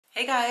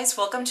Hey guys,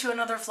 welcome to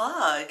another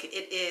vlog.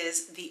 It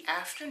is the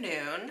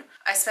afternoon.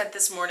 I spent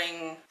this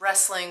morning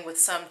wrestling with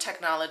some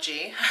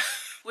technology,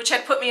 which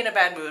had put me in a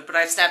bad mood, but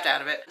I've snapped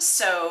out of it.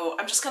 So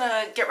I'm just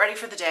gonna get ready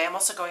for the day. I'm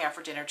also going out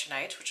for dinner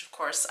tonight, which of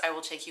course I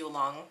will take you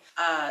along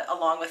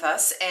with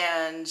us.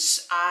 And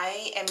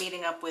I am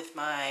meeting up with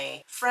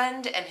my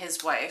friend and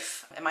his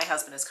wife, and my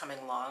husband is coming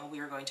along. We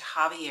are going to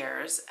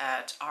Javier's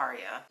at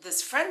Aria.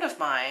 This friend of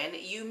mine,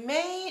 you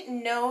may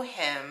know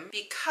him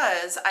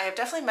because I have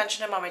definitely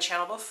mentioned him on my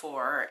channel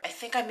before. I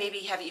think I maybe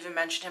have even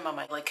mentioned him on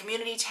my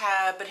community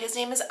tab, but his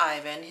name is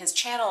Ivan. His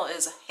channel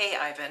is Hey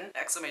Ivan,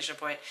 exclamation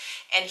point,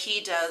 and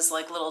he does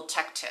like little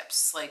tech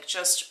tips, like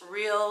just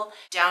real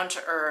down to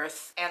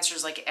earth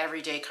answers, like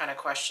everyday kind of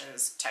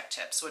questions, tech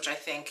tips, which I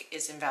think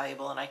is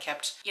invaluable. And I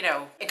kept,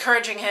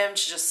 encouraging him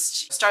to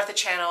just start the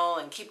channel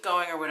and keep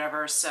going or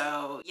whatever.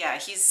 So yeah,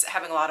 he's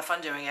having a lot of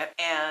fun doing it.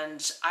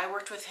 And I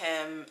worked with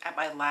him at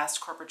my last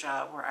corporate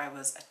job where I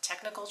was a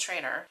technical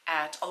trainer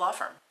at a law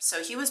firm.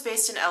 So he was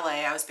based in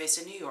LA, I was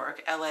based in New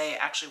York. LA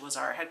actually was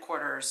our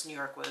headquarters, New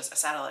York was a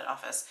satellite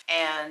office.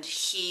 And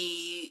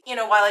he,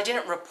 while I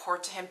didn't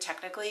report to him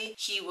technically,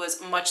 he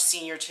was much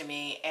senior to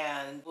me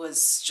and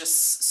was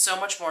just so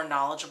much more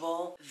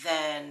knowledgeable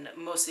than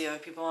most of the other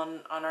people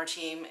on our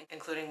team,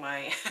 including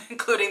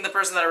including the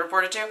person that I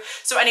reported to.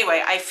 So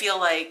anyway, I feel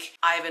like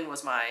Ivan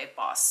was my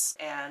boss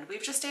and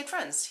we've just stayed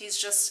friends. He's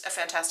just a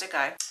fantastic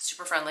guy,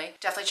 super friendly.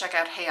 Definitely check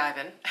out Hey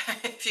Ivan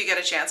if you get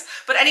a chance.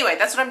 But anyway,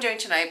 that's what I'm doing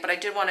tonight, but I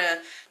did want to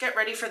get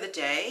ready for the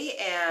day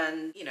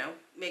and,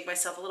 make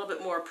myself a little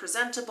bit more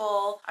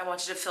presentable. I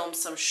wanted to film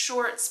some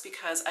shorts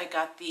because I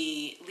got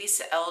the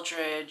Lisa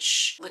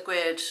Eldridge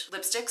liquid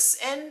lipsticks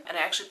in, and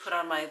I actually put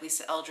on my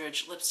Lisa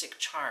Eldridge lipstick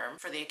charm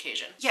for the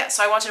occasion. Yeah,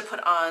 so I wanted to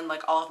put on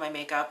like all of my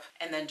makeup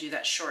and then do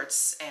that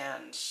shorts,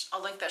 and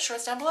I'll link that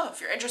shorts down below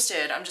if you're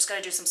interested. I'm just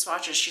gonna do some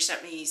swatches. She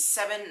sent me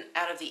 7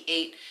 out of the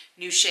 8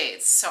 new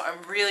shades, so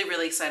I'm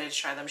really excited to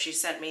try them. She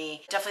sent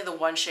me definitely the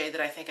one shade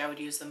that I think I would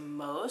use the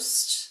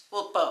most.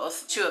 Well,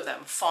 both, 2 of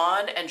them,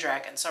 Fawn and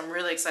Dragon, so I'm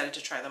really excited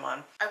to try them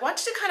on. I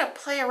wanted to kind of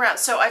play around.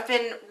 So I've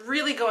been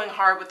really going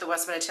hard with the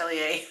Westman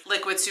Atelier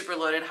Liquid Super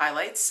Loaded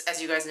Highlights.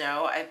 As you guys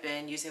know, I've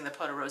been using the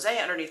Peau de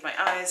Rosé underneath my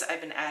eyes.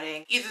 I've been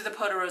adding either the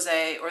Peau de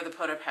Rosé or the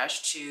Peau de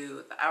Pêche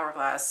to the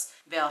Hourglass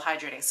Veil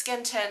Hydrating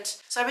Skin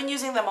Tint. So I've been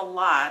using them a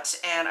lot,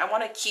 and I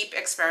want to keep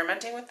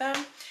experimenting with them.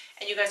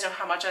 And you guys know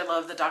how much I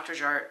love the Dr.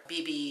 Jart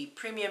BB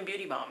Premium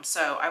Beauty Balm.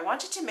 So I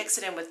wanted to mix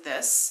it in with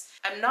this.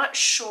 I'm not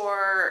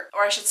sure,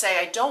 or I should say,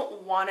 I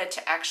don't want it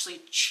to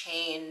actually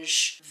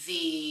change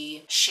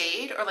the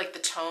shade or like the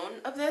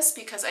tone of this,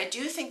 because I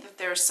do think that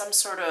there's some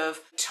sort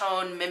of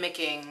tone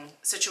mimicking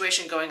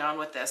situation going on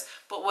with this.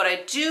 But what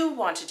I do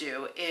want to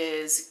do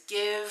is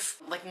give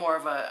like more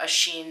of a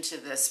sheen to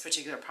this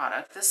particular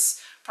product.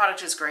 This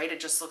product is great.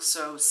 It just looks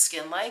so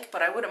skin-like,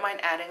 but I wouldn't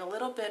mind adding a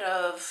little bit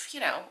of,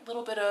 a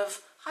little bit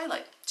of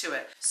highlight to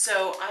it.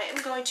 So I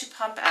am going to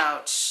pump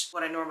out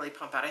what I normally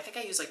pump out. I think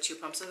I use like 2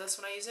 pumps of this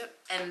when I use it.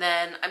 And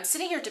then I'm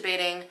sitting here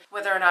debating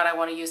whether or not I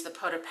want to use the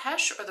Peau de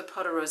Pêche or the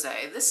Peau de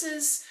Rosé. This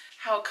is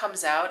how it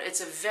comes out.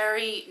 It's a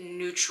very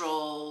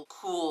neutral,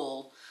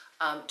 cool,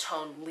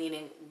 tone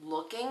leaning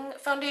looking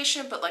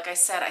foundation, but like I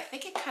said, I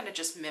think it kind of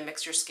just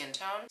mimics your skin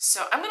tone.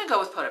 So I'm gonna go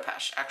with Peau de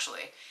Pêche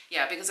actually.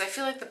 Yeah, because I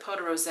feel like the Peau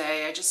de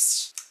Rosé,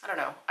 I don't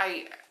know,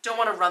 I don't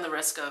want to run the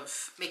risk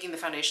of making the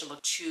foundation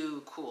look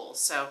too cool.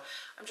 So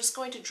I'm just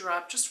going to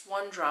drop just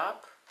 1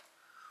 drop.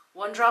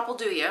 1 drop will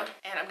do you.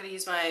 And I'm going to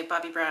use my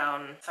Bobbi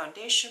Brown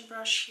foundation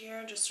brush here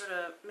and just sort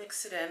of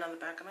mix it in on the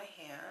back of my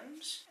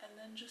hand and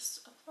then just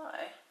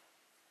apply.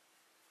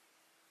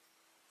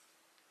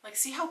 Like,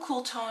 see how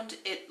cool toned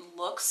it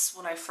looks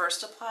when I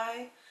first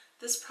apply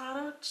this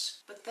product?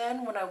 But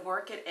then when I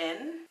work it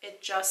in,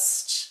 it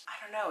just, I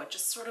don't know, it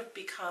just sort of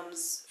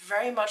becomes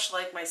very much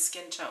like my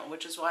skin tone,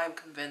 which is why I'm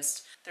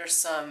convinced there's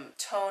some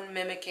tone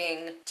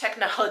mimicking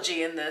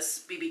technology in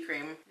this BB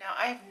cream. Now,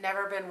 I've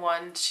never been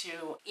one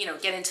to,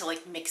 get into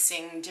like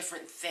mixing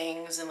different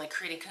things and like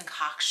creating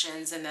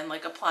concoctions and then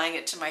like applying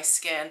it to my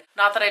skin.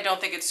 Not that I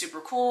don't think it's super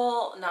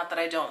cool, not that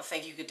I don't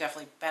think you could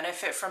definitely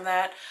benefit from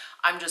that.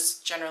 I'm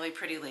just generally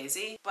pretty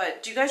lazy.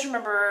 But do you guys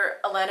remember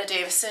Alana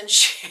Davison?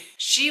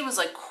 She was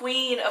like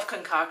queen of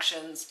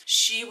concoctions.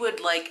 She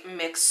would like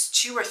mix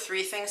 2 or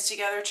 3 things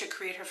together to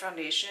create her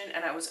foundation,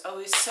 and I was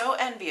always so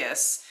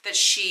envious that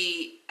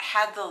she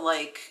had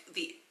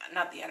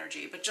not the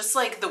energy, but just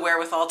like the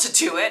wherewithal to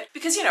do it.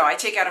 Because, I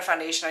take out a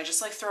foundation, I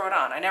just like throw it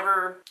on. I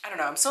don't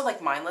know, I'm so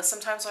like mindless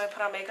sometimes when I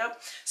put on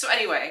makeup. So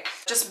anyway,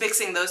 just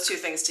mixing those 2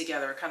 things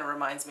together kind of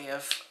reminds me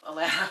of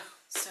Alana.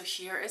 So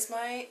here is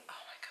my,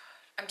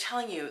 I'm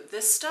telling you,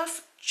 this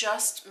stuff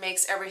just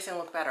makes everything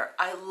look better.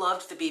 I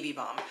loved the BB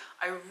Balm.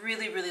 I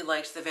really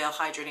liked the Veil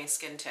Hydrating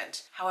Skin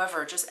Tint.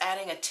 However, just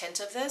adding a tint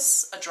of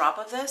this, a drop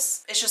of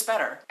this, it's just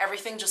better.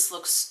 Everything just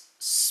looks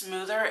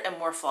smoother and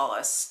more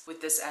flawless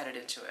with this added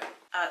into it.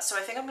 So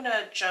I think I'm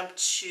gonna jump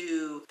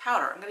to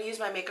powder. I'm gonna use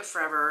my Makeup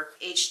Forever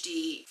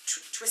HD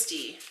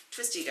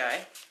Twisty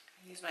guy.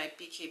 Use my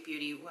BK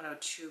Beauty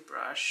 102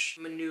 brush,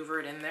 maneuver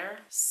it in there.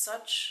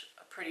 Such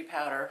a pretty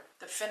powder.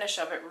 The finish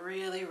of it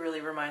really,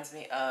 really reminds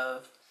me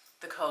of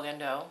the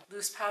Kogendo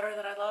loose powder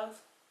that I love.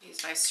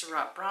 Use my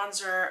Surratt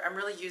bronzer. I'm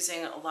really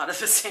using a lot of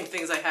the same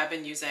things I have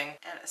been using.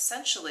 And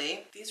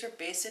essentially, these are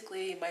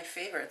basically my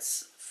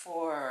favorites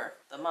for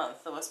the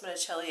month. The Westman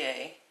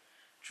Atelier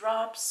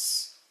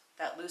drops,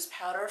 that loose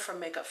powder from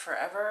Makeup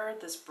Forever,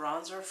 this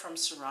bronzer from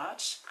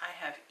Surratt.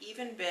 I have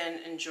even been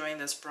enjoying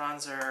this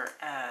bronzer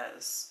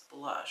as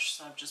blush.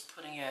 So I'm just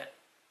putting it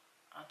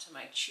onto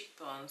my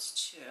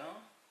cheekbones too.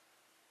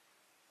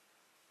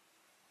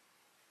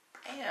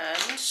 And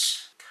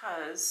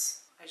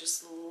because I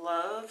just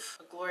love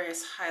a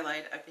glorious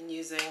highlight, I've been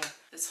using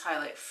this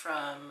highlight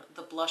from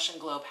the Blush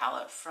and Glow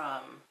palette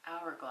from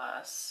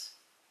Hourglass.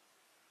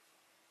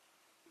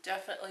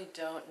 Definitely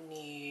don't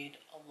need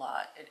a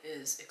lot. It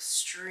is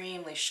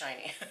extremely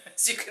shiny,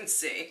 as you can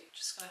see.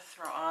 Just gonna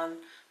throw on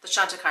the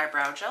Chantecaille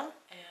Brow Gel,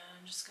 and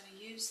I'm just gonna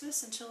use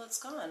this until it's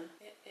gone.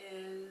 It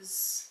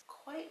is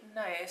quite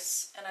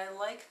nice, and I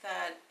like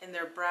that in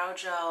their brow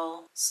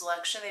gel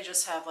selection, they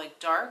just have like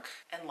dark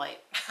and light.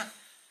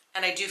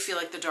 And I do feel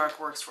like the dark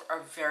works for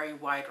a very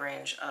wide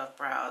range of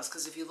brows,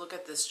 because if you look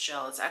at this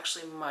gel, it's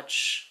actually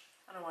much,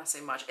 I don't want to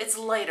say much, it's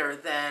lighter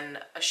than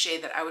a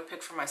shade that I would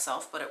pick for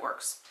myself, but it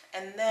works.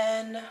 And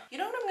then, you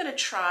know what I'm going to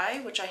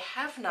try, which I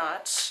have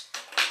not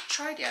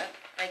tried yet,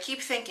 and I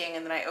keep thinking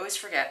and then I always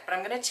forget, but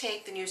I'm going to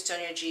take the new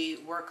Sonia G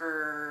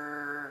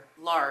Worker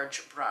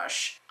Large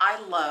brush.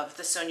 I love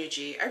the Sonia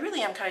G. I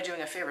really am kind of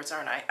doing a favorites,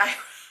 aren't I?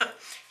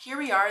 Here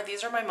we are.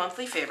 These are my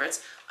monthly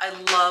favorites. I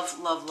love,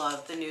 love,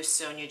 love the new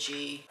Sonia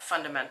G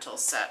Fundamental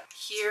set.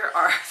 Here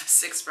are the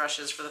 6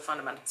 brushes for the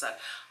Fundamental set.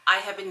 I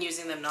have been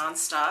using them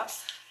non-stop.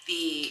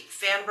 The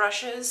fan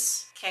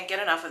brushes, can't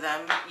get enough of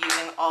them,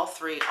 using all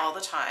 3 all the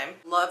time.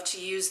 Love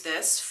to use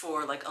this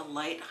for like a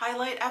light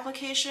highlight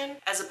application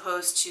as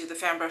opposed to the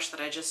fan brush that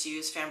I just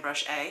used, Fan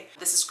Brush A.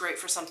 This is great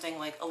for something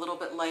like a little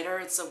bit lighter.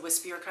 It's a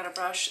wispier kind of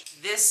brush.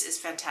 This is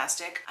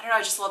fantastic. I don't know,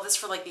 I just love this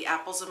for like the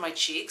apples of my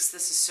cheeks.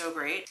 This is so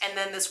great. And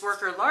then this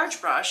Worker Large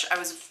brush, I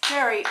was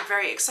very,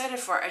 very excited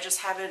for. I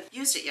just haven't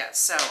used it yet,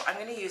 so I'm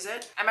gonna use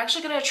it. I'm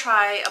actually gonna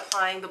try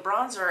applying the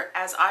bronzer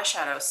as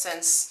eyeshadow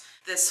since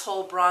this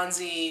whole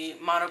bronzy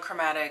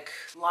monochromatic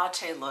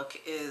latte look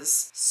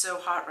is so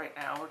hot right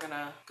now. We're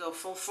gonna go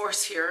full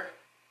force here.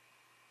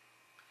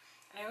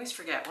 And I always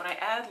forget, when I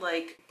add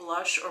like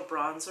blush or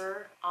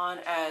bronzer on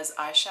as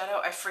eyeshadow,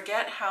 I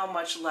forget how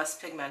much less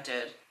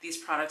pigmented these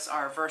products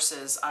are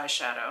versus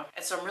eyeshadow.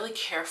 And so I'm really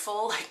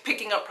careful like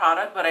picking up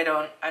product, but I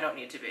don't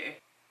need to be.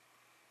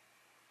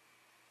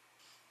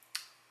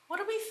 What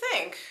do we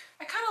think?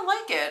 I kind of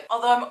like it,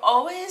 although I'm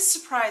always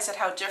surprised at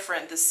how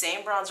different the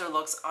same bronzer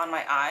looks on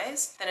my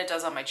eyes than it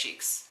does on my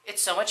cheeks.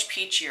 It's so much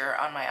peachier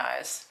on my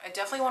eyes. I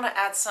definitely want to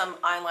add some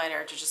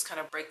eyeliner to just kind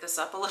of break this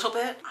up a little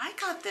bit. I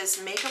got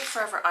this Makeup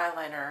Forever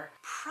eyeliner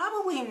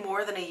probably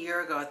more than a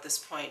year ago at this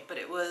point, but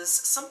it was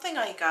something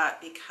I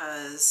got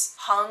because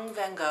Hung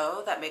Van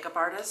Gogh, that makeup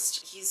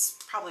artist, he's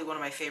probably one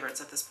of my favorites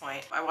at this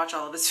point. I watch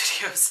all of his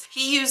videos.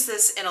 He used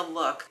this in a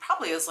look,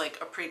 probably as like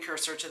a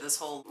precursor to this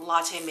whole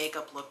latte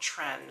makeup look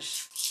trend.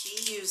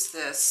 He used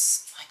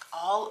this like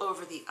all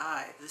over the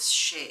eye, this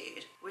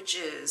shade, which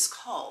is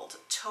called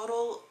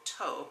Total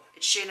Taupe.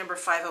 It's shade number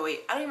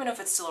 508. I don't even know if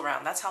it's still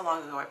around. That's how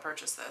long ago I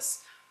purchased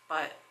this,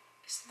 but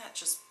isn't that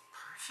just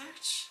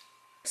perfect?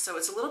 So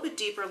it's a little bit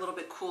deeper, a little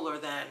bit cooler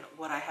than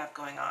what I have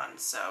going on,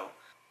 so.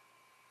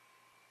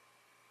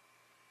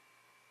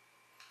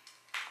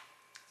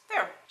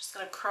 There, just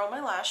gonna curl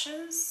my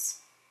lashes.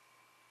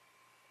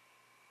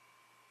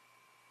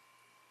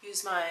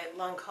 Use my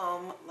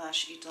Lancome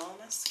Lash Idole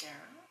mascara.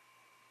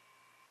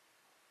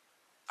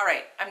 All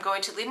right, I'm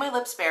going to leave my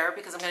lips bare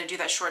because I'm going to do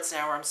that shorts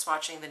now where I'm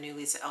swatching the new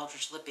Lisa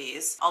Eldridge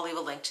lippies. I'll leave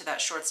a link to that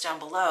shorts down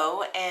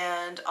below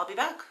and I'll be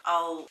back.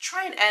 I'll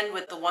try and end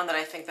with the one that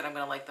I think that I'm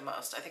going to like the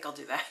most. I think I'll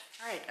do that.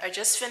 All right, I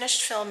just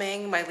finished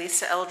filming my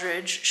Lisa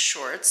Eldridge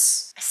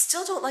shorts. I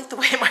still don't like the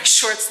way my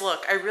shorts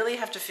look. I really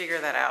have to figure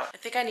that out. I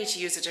think I need to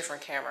use a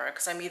different camera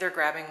because I'm either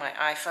grabbing my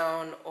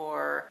iPhone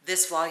or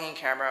this vlogging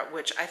camera,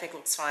 which I think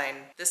looks fine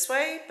this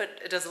way, but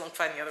it doesn't look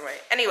fine the other way.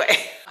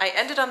 Anyway, I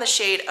ended on the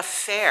shade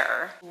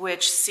Affair,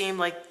 which seemed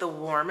like the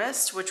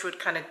warmest, which would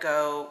kind of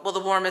go, well, the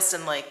warmest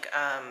and like,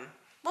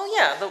 well,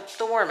 yeah,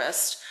 the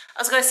warmest.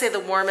 I was gonna say the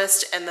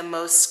warmest and the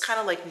most kind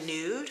of like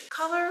nude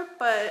color,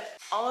 but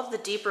all of the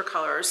deeper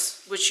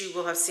colors, which you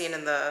will have seen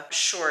in the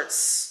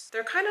shorts,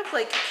 they're kind of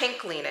like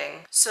pink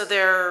leaning. So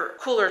they're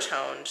cooler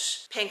toned,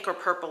 pink or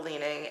purple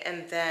leaning.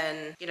 And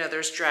then, you know,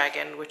 there's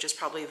Dragon, which is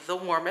probably the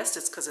warmest.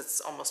 It's because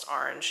it's almost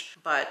orange,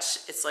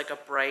 but it's like a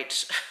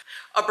bright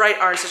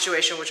orange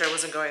situation, which I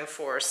wasn't going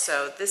for.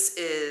 So this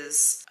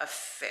is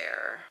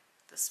Affair.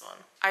 This one.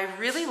 I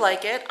really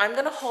like it. I'm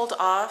gonna hold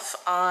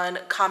off on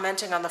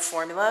commenting on the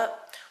formula.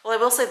 Well,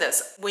 I will say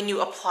this, when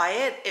you apply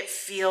it, it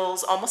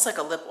feels almost like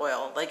a lip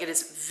oil. Like it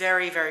is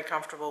very, very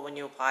comfortable when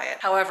you apply it.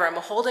 However, I'm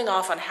holding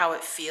off on how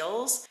it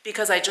feels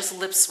because I just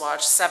lip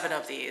swatched 7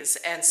 of these.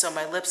 And so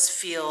my lips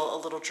feel a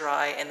little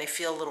dry and they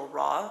feel a little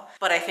raw,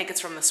 but I think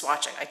it's from the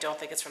swatching. I don't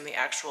think it's from the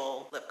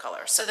actual lip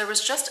color. So there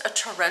was just a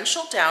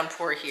torrential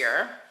downpour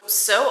here.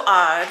 So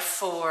odd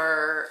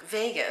for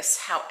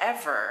Vegas.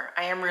 However,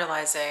 I am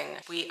realizing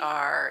we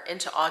are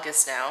into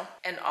August now,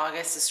 and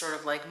August is sort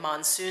of like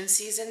monsoon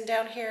season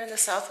down here in the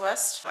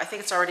Southwest. I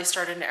think it's already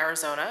started in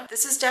Arizona.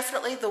 This is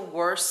definitely the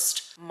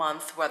worst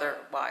month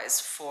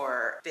weather-wise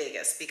for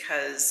Vegas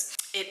because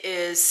it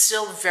is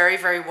still very,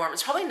 very warm.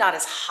 It's probably not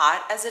as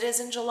hot as it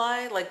is in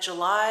July. Like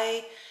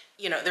July,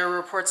 you know, there were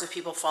reports of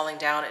people falling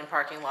down in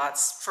parking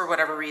lots for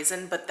whatever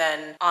reason, but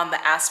then on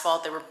the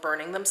asphalt, they were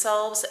burning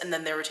themselves and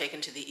then they were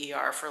taken to the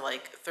ER for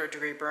like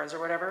 3rd-degree burns or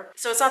whatever.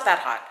 So it's not that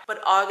hot,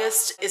 but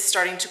August is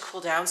starting to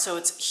cool down, so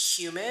it's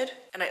humid.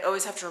 And I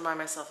always have to remind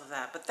myself of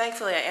that. But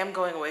thankfully, I am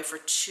going away for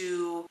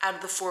 2 out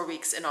of the 4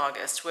 weeks in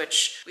August,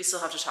 which we still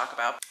have to talk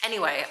about.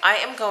 Anyway, I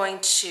am going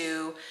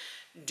to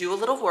do a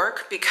little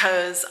work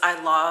because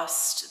I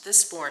lost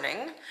this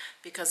morning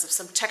because of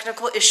some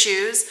technical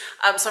issues.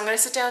 So I'm gonna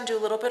sit down and do a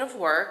little bit of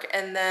work,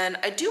 and then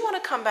I do wanna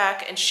come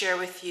back and share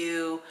with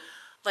you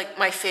like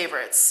my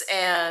favorites,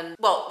 and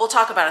well, we'll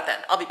talk about it then.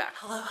 I'll be back.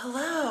 Hello,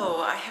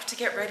 hello. I have to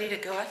get ready to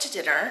go out to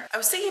dinner. I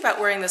was thinking about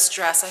wearing this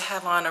dress. I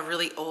have on a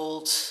really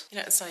old, you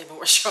know, it's not even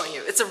worth showing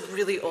you. It's a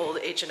really old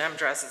H&M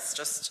dress. It's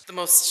just the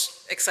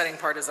most exciting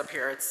part is up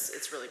here.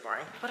 It's really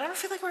boring. But I don't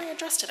feel like wearing a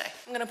dress today.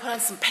 I'm gonna put on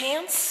some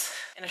pants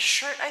and a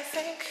shirt, I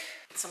think.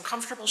 Some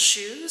comfortable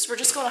shoes. We're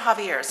just going to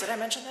Javier's. Did I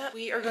mention that?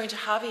 We are going to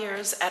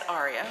Javier's at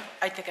Aria.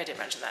 I think I did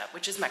mention that,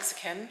 which is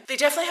Mexican. They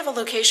definitely have a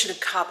location in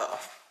Cabo.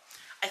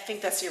 I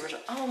think that's the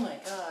original. Oh my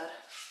God.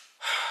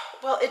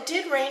 Well, it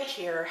did rain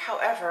here.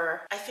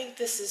 However, I think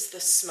this is the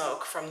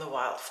smoke from the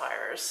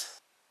wildfires.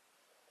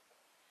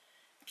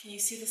 Can you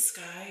see the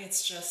sky?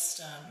 It's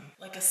just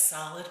like a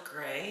solid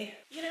gray.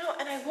 You know,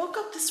 and I woke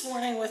up this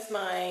morning with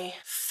my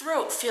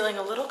throat feeling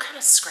a little kind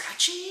of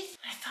scratchy.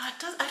 I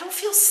thought, I don't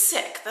feel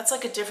sick. That's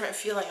like a different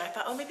feeling. I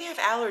thought, oh, maybe I have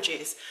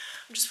allergies.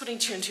 I'm just putting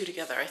 2 and 2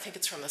 together. I think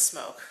it's from the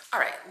smoke. All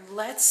right,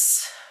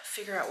 let's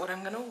figure out what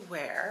I'm gonna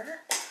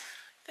wear. I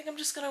think I'm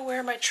just gonna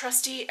wear my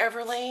trusty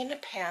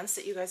Everlane pants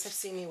that you guys have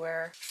seen me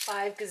wear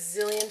 5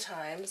 gazillion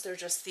times. They're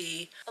just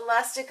the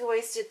elastic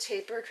waisted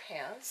tapered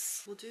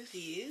pants. We'll do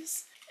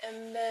these.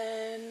 And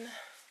then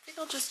I think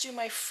I'll just do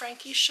my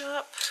Frankie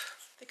shop.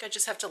 I think I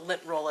just have to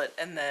lint roll it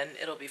and then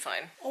it'll be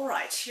fine. All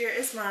right, here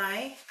is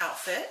my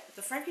outfit.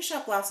 The Frankie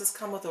shop blouses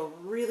come with a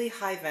really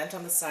high vent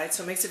on the side,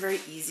 so it makes it very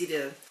easy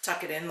to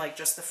tuck it in, like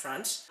just the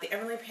front. The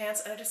Everlane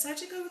pants, and I decided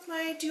to go with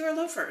my Dior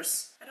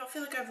loafers. I don't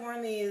feel like I've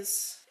worn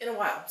these in a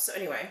while. So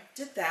anyway,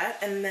 did that,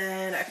 and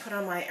then I put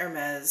on my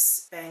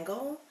Hermes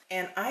bangle.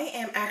 And I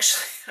am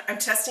actually, I'm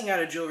testing out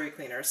a jewelry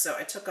cleaner. So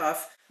I took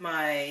off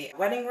my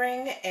wedding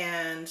ring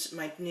and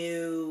my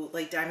new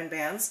like diamond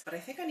bands, but I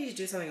think I need to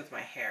do something with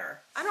my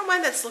hair. I don't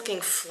mind that's looking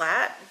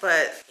flat,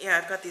 but yeah,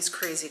 I've got these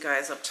crazy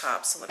guys up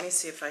top. So let me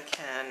see if I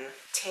can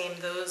tame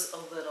those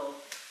a little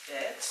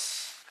bit.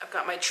 I've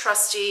got my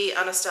trusty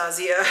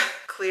Anastasia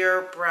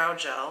clear brow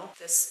gel.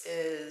 This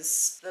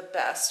is the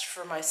best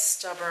for my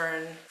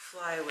stubborn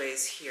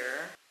flyaways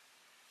here.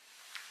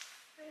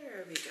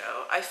 There we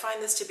go. I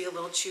find this to be a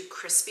little too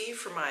crispy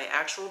for my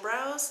actual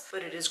brows,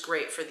 but it is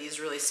great for these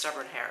really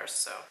stubborn hairs.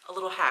 So a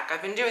little hack.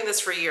 I've been doing this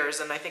for years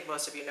and I think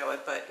most of you know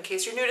it, but in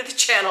case you're new to the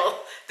channel,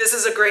 this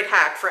is a great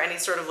hack for any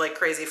sort of like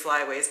crazy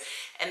flyaways.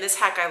 And this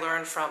hack I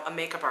learned from a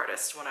makeup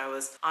artist when I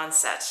was on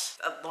set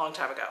a long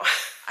time ago.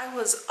 I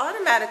was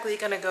automatically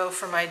gonna go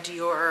for my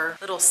Dior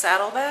little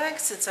saddle bag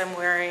since I'm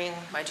wearing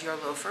my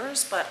Dior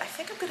loafers, but I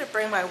think I'm gonna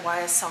bring my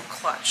YSL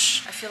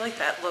clutch. I feel like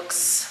that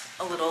looks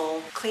a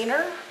little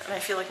cleaner, and I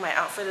feel like my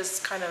outfit is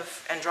kind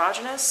of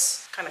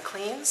androgynous, kind of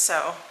clean,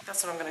 so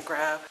that's what I'm gonna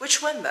grab.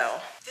 Which one though?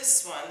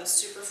 This one, the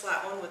super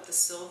flat one with the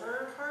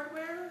silver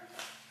hardware,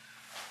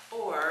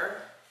 or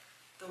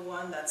the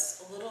one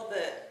that's a little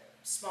bit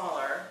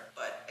smaller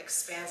but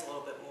expands a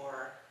little bit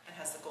more and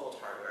has the gold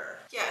hardware.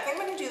 Yeah, I think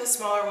I'm gonna do the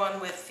smaller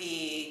one with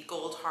the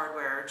gold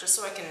hardware just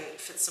so I can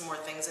fit some more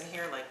things in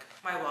here, like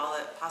my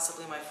wallet,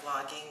 possibly my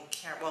vlogging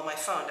camera, well, my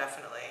phone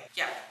definitely.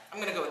 Yeah, I'm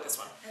gonna go with this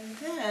one. And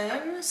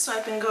then, so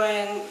I've been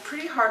going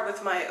pretty hard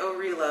with my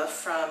Orila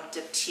from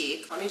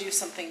Diptyque. Let me do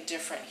something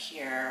different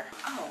here.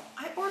 Oh,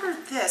 I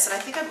ordered this and I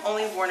think I've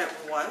only worn it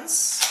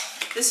once.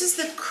 This is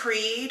the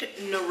Creed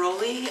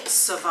Neroli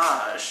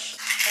Sauvage.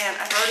 And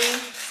I've already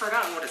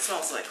forgotten what it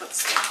smells like.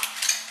 Let's see.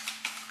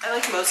 I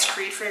like most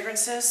Creed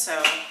fragrances,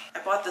 so I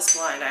bought this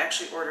blind. I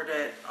actually ordered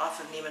it off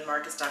of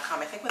NeimanMarcus.com.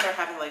 I think when they're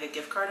having like a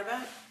gift card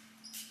event.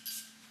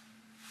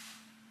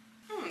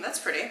 That's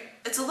pretty.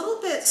 It's a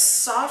little bit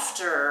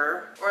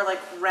softer or like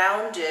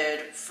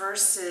rounded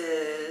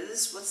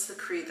versus, what's the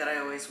Creed that I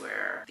always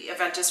wear? The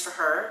Aventus for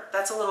Her.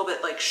 That's a little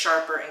bit like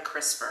sharper and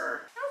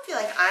crisper. I don't feel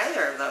like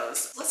either of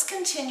those. Let's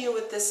continue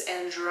with this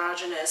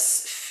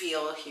androgynous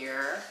feel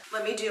here.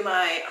 Let me do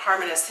my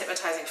Harmonist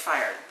Hypnotizing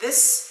Fire.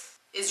 This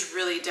is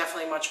really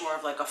definitely much more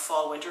of like a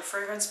fall winter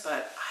fragrance,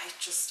 but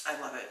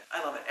I love it.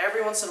 I love it.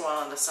 Every once in a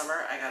while in the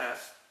summer, I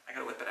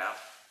gotta whip it out.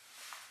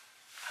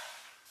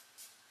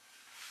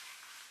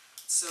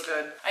 It's so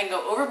good. I can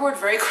go overboard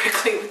very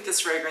quickly with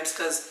this fragrance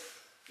because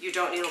you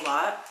don't need a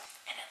lot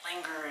and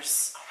it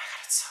lingers. Oh my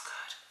God, it's so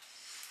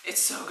good.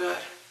 It's so good.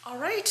 All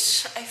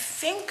right, I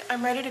think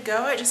I'm ready to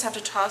go. I just have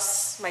to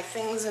toss my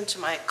things into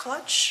my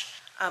clutch.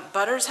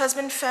 Butters has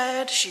been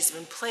fed, she's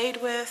been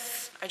played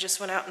with. I just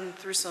went out and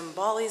threw some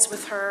bollies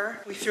with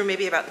her. We threw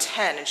maybe about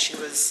 10 and she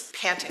was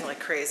panting like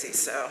crazy,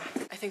 so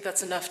I think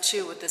that's enough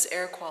too with this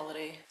air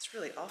quality. It's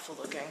really awful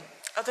looking.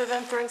 Other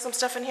than throwing some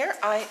stuff in here,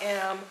 I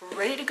am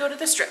ready to go to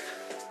the strip.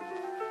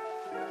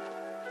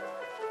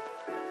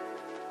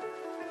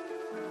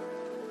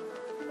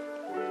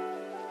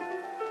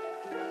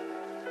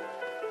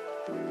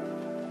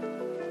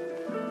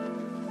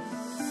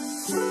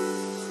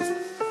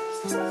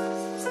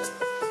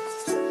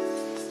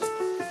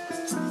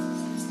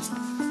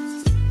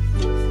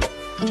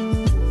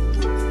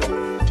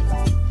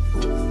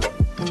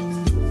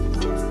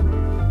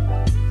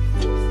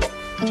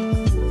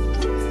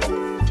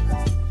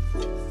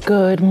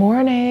 Good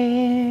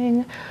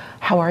morning.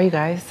 How are you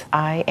guys?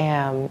 I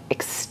am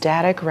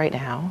ecstatic right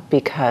now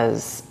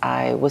because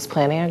I was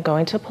planning on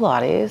going to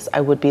Pilates.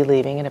 I would be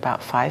leaving in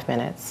about 5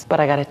 minutes, but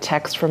I got a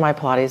text from my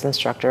Pilates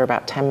instructor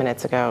about 10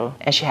 minutes ago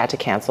and she had to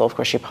cancel. Of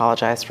course, she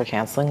apologized for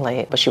canceling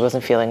late, but she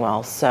wasn't feeling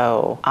well.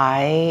 So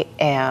I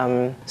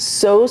am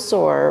so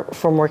sore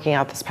from working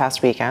out this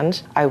past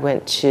weekend. I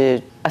went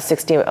to a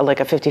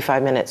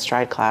 55-minute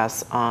stride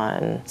class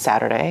on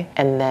Saturday.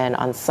 And then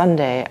on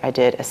Sunday, I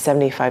did a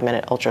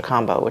 75-minute ultra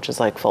combo, which is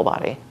like full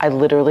body. I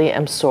literally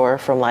am sore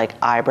from like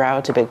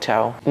eyebrow to big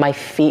toe. My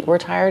feet were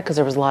tired because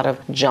there was a lot of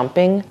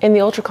jumping in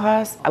the ultra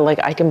class.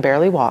 I can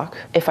barely walk.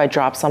 If I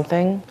drop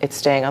something, it's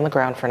staying on the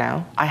ground for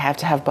now. I have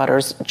to have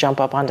Butters jump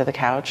up onto the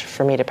couch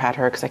for me to pat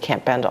her because I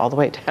can't bend all the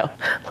way down.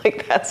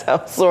 Like that's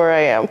how sore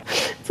I am.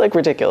 It's like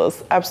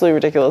ridiculous, absolutely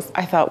ridiculous.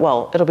 I thought,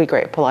 well, it'll be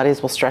great.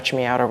 Pilates will stretch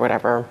me out or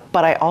whatever.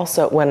 But I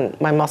also, when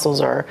my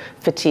muscles are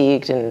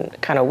fatigued and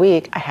kind of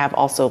weak, I have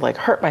also like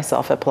hurt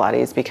myself at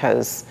Pilates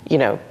because, you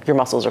know, your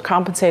muscles are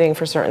compensating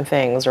for certain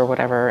things or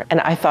whatever.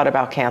 And I thought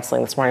about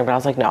canceling this morning, but I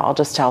was like, no, I'll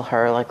just tell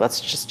her, like,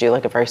 let's just do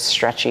like a very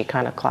stretchy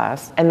kind of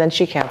class. And then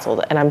she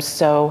canceled and I'm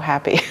so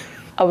happy.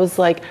 I was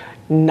like,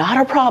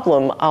 not a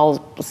problem.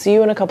 I'll see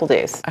you in a couple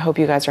days. I hope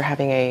you guys are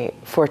having a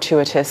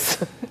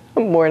fortuitous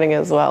morning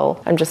as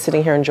well. I'm just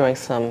sitting here enjoying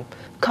some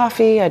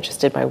coffee. I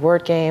just did my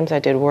word games. I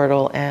did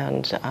Wordle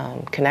and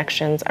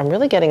Connections. I'm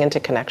really getting into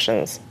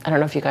Connections. I don't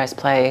know if you guys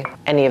play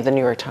any of the New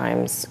York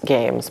Times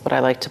games, but I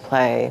like to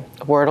play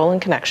Wordle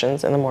and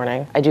Connections in the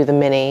morning. I do the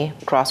mini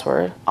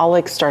crossword. I'll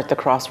like start the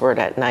crossword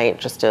at night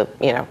just to,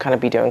 you know, kind of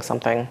be doing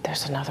something.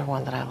 There's another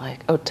one that I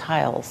like. Oh,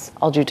 tiles.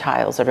 I'll do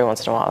tiles every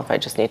once in a while if I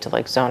just need to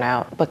like zone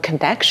out. But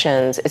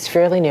Connections is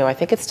fairly new. I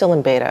think it's still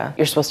in beta.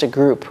 You're supposed to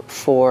group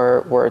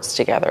 4 words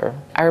together.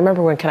 I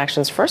remember when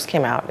Connections first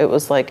came out, it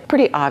was like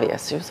pretty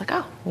obvious. It was like,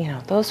 oh, you know,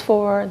 those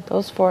four, it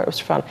was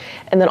fun.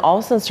 And then all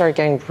of a sudden started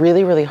getting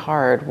really, really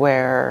hard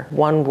where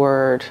one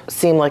word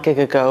seemed like it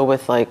could go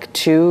with like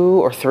 2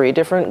 or 3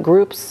 different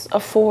groups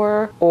of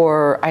 4,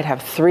 or I'd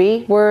have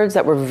 3 words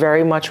that were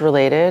very much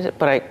related,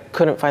 but I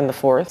couldn't find the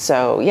 4th.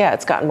 So yeah,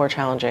 it's gotten more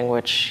challenging,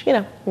 which, you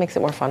know, makes it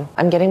more fun.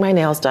 I'm getting my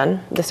nails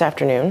done this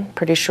afternoon.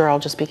 Pretty sure I'll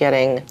just be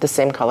getting the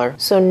same color.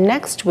 So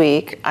next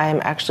week, I'm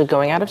actually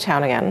going out of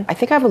town again. I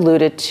think I've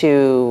alluded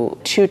to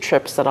 2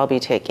 trips that I'll be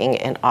taking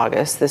in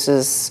August. This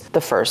is the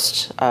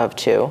first of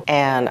 2,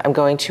 and I'm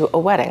going to a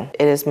wedding.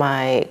 It is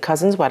my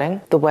cousin's wedding.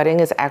 The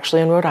wedding is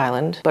actually in Rhode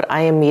Island, but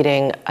I am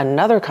meeting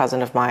another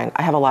cousin of mine.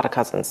 I have a lot of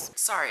cousins.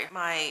 Sorry,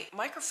 my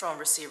microphone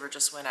receiver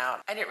just went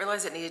out. I didn't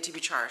realize it needed to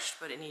be charged,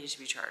 but it needed to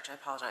be charged. I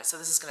apologize. So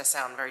this is going to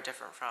sound very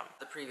different from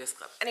the previous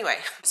clip. Anyway,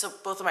 so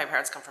both of my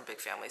parents come from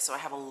big families, so I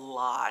have a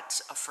lot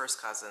of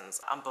first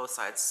cousins on both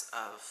sides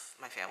of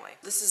my family.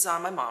 This is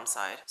on my mom's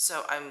side.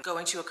 So I'm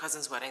going to a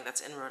cousin's wedding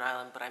that's in Rhode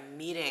Island, but I'm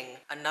meeting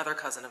another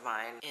cousin of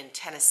mine in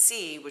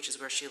Tennessee, which is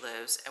where she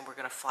lives, and we're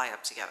gonna fly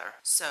up together.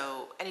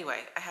 So anyway,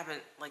 I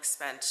haven't like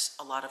spent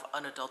a lot of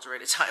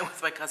unadulterated time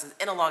with my cousins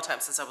in a long time,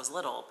 since I was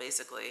little,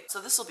 basically.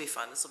 So this will be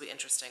fun, this will be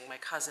interesting. My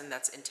cousin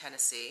that's in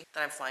Tennessee,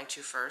 that I'm flying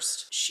to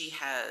first, she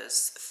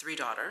has 3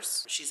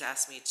 daughters. She's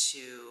asked me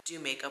to do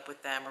makeup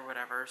with them or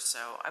whatever, so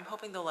I'm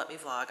hoping they'll let me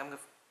vlog. I'm of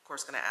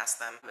course gonna ask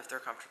them if they're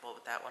comfortable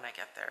with that when I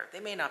get there. They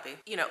may not be.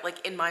 You know,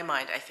 like in my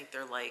mind, I think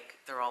they're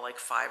all like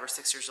 5 or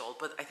 6 years old,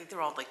 but I think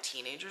they're all like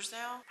teenagers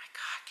now. My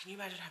God, can you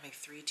imagine having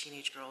 3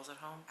 teenage girls at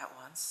home at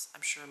once?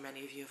 I'm sure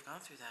many of you have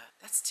gone through that.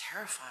 That's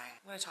terrifying.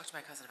 I'm gonna talk to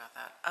my cousin about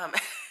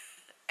that.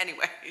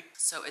 Anyway,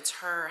 so it's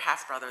her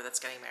half-brother that's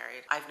getting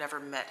married. I've never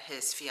met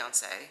his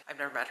fiance. I've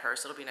never met her,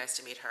 so it'll be nice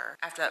to meet her.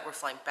 After that, we're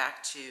flying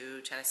back to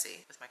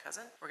Tennessee with my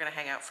cousin. We're gonna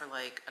hang out for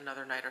like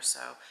another night or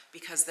so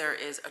because there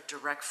is a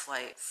direct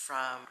flight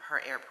from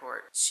her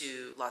airport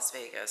to Las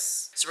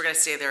Vegas. So we're gonna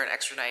stay there an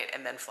extra night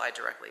and then fly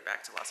directly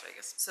back to Las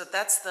Vegas. So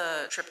that's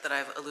the trip that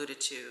I've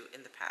alluded to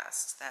in the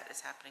past. That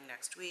is happening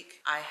next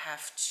week. I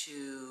have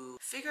to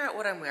figure out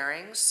what I'm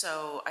wearing.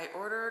 So I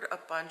ordered a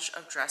bunch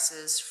of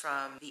dresses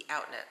from the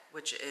Outnet,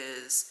 which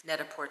is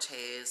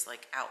Net-a-Porter's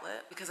like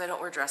outlet, because I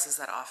don't wear dresses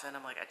that often.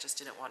 I'm like, I just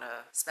didn't want to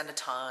spend a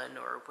ton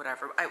or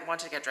whatever. I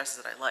wanted to get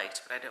dresses that I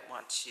liked, but I didn't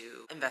want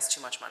to invest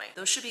too much money.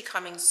 Those should be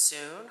coming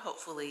soon.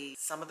 Hopefully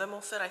some of them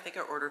will fit. I think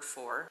I ordered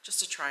 4 just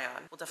to try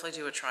on. We'll definitely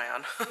do a try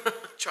on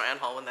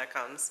haul when that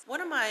comes. One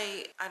of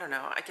my, I don't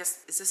know, I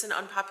guess, is this an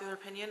unpopular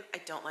opinion?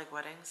 I don't like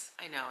weddings.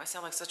 I know I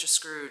sound like such a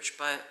Scrooge,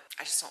 but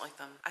I just don't like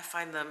them. I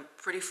find them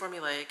pretty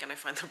formulaic and I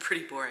find them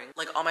pretty boring.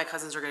 Like, all my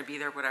cousins are going to be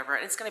there, whatever,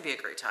 and it's going to be a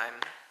great time.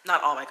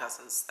 Not all my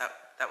cousins, that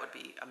would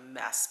be a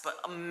mess,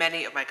 but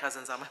many of my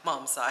cousins on my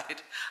mom's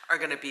side are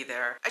gonna be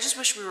there. I just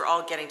wish we were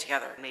all getting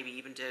together, maybe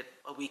even did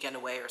a weekend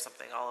away or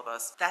something, all of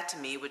us. That to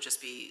me would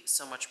just be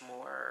so much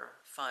more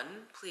fun.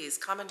 Please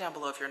comment down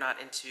below if you're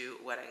not into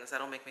weddings.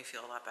 That'll make me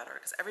feel a lot better,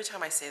 because every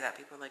time I say that,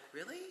 people are like,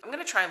 really? I'm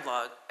gonna try and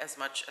vlog as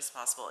much as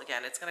possible.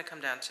 Again, it's gonna come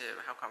down to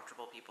how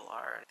comfortable people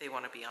are. They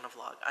want to be on a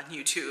vlog on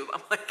YouTube.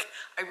 I'm like,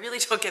 I really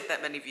don't get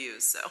that many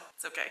views, so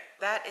it's okay.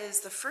 That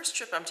is the first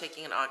trip I'm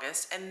taking in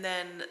August, and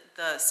then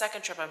the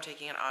second trip I'm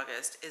taking in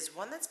August is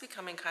one that's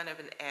becoming kind of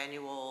an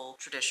annual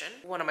tradition.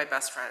 One of my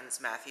best friends,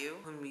 Matthew,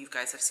 whom you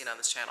guys have seen on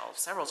this channel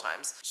several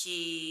times,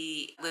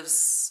 he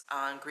lives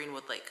on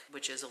Greenwood Lake,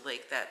 which is a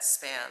lake that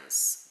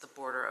spans the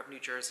border of New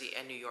Jersey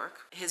and New York.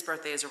 His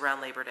birthday is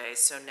around Labor Day,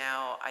 so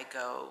now I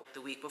go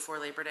the week before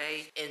Labor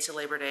Day into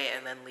Labor Day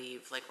and then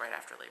leave like right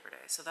after Labor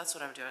Day. So that's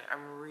what I'm doing.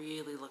 I'm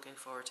really looking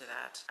forward to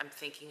that. I'm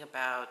thinking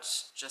about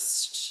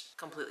just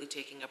completely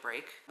taking a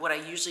break. What I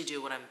usually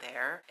do when I'm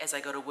there is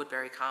I go to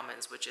Woodbury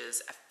Commons, which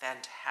is a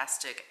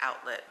fantastic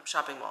outlet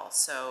shopping mall.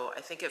 So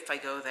I think if I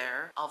go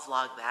there, I'll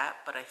vlog that,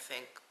 but I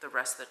think the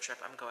rest of the trip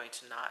I'm going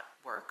to not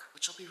work,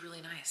 which will be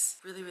really nice.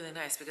 Really, really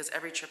nice, because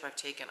every trip I've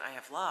taken I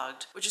have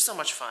vlogged, which is so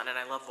much fun, and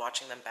I love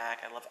watching them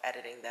back. I love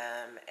editing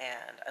them,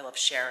 and I love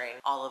sharing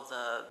all of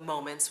the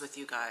moments with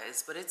you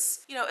guys, but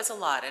it's, you know, it's a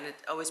lot, and it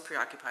always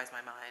preoccupies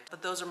my mind.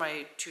 But those are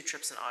my 2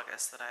 trips in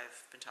August that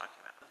I've been talking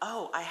about.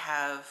 Oh, I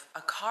have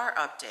a car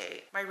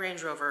update. My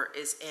Range Rover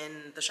is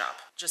in the shop.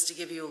 Just to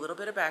give you a little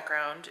bit of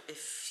background,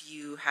 if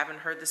you haven't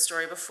heard this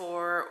story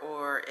before,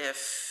 or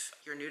if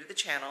you're new to the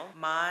channel,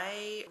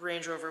 my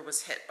Range Rover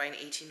was hit by an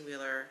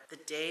 18-wheeler the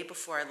day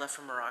before I left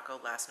for Morocco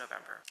last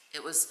November.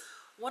 It was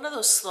one of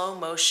those slow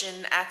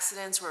motion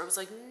accidents where it was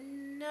like,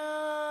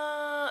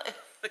 no,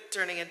 like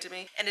turning into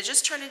me. And it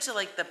just turned into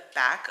like the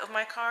back of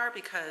my car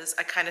because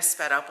I kind of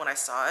sped up when I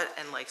saw it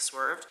and like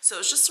swerved. So it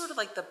was just sort of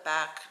like the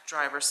back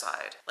driver's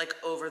side, like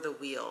over the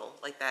wheel,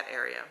 like that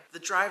area. The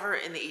driver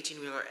in the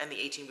 18-wheeler and the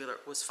 18-wheeler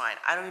was fine.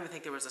 I don't even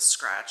think there was a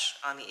scratch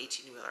on the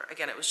 18-wheeler.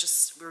 Again, it was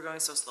just, we were going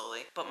so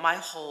slowly, but my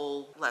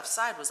whole left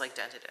side was like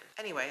dented in.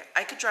 Anyway,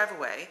 I could drive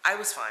away. I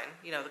was fine.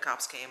 You know, the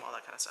cops came, all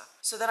that kind of stuff.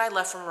 So then I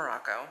left for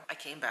Morocco. I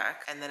came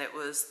back, and then it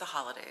was the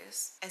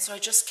holidays. And so I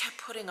just kept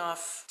putting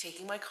off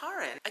taking my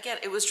car in. Again,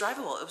 it was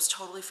drivable. It was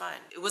totally fine.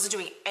 It wasn't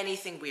doing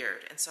anything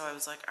weird. And so I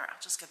was like, all right,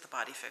 I'll just get the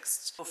body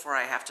fixed before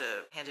I have to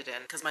hand it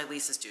in, because my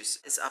lease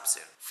is up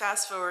soon.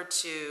 Fast forward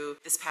to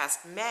this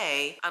past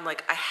May, I'm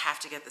like, I have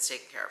to get this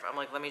taken care of. I'm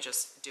like, let me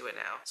just do it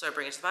now. So I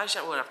bring it to the body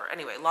shop, whatever.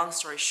 Anyway, long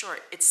story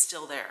short, it's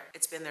still there.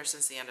 It's been there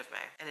since the end of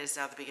May, and it is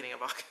now the beginning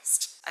of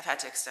August. I've had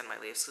to extend my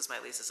lease because my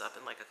lease is up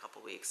in like a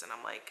couple weeks, and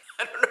I'm like,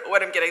 I don't know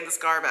when I'm getting this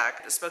car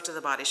back. I spoke to the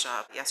body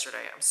shop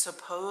yesterday. I'm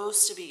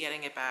supposed to be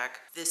getting it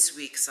back this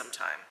week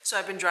sometime. So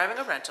I've been driving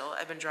a rental.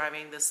 I've been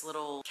driving this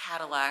little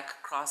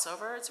Cadillac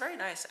crossover. It's very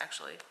nice,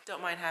 actually.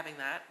 Don't mind having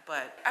that.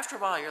 But after a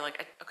while, you're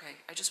like, okay,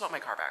 I just want my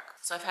car back.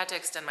 So I've had to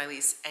extend my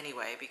lease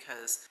anyway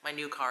because my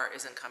new car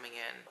isn't coming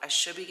in. I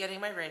should be getting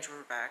my Range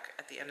Rover back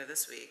at the end of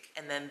this week.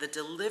 And then the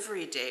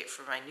delivery date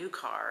for my new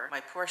car,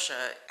 my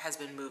Porsche, has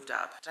been moved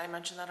up. Did I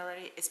mention that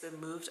already? It's been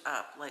moved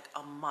up like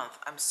a month.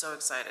 I'm so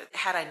excited.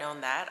 Had I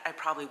known that, I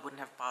probably wouldn't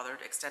have bothered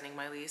extending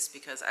my lease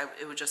because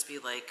it would just be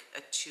like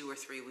a 2 or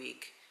 3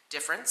 week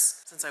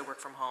difference. Since I work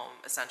from home,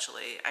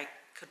 essentially, I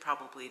could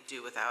probably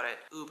do without it.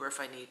 Uber if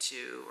I need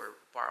to, or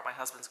borrow my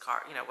husband's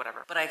car, you know,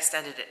 whatever. But I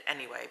extended it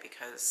anyway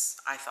because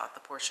I thought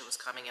the Porsche was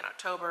coming in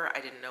October.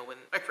 I didn't know when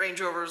my Range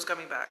Rover was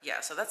coming back.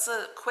 Yeah, so that's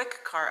a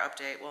quick car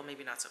update. Well,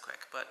 maybe not so quick,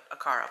 but a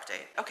car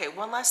update. Okay,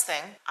 one last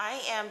thing.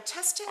 I am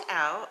testing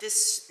out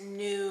this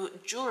new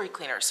jewelry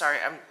cleaner. Sorry,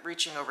 I'm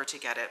reaching over to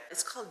get it.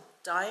 It's called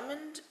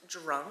Diamond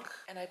Drunk,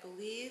 and I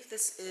believe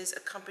this is a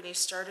company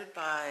started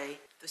by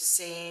the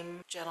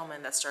same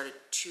gentleman that started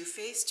Too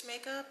Faced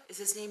makeup. Is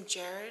his name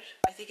Jared?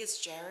 I think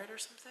it's Jared or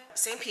something.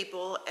 Same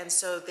people, and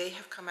so they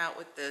have come out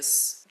with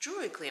this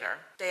jewelry cleaner.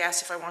 They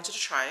asked if I wanted to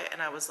try it,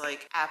 and I was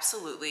like,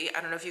 absolutely.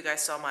 I don't know if you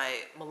guys saw my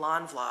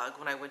Milan vlog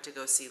when I went to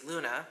go see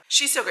Luna.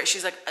 She's so great.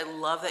 She's like, I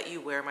love that you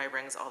wear my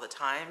rings all the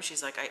time.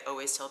 She's like, I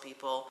always tell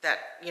people that,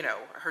 you know,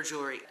 her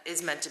jewelry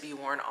is meant to be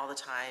worn all the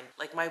time.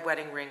 Like my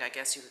wedding ring, I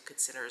guess you could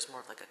consider is more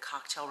of like a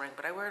cocktail ring,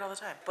 but I wear it all the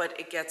time. But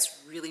it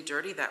gets really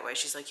dirty that way.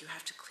 She's like, you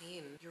have to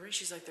clean your ring.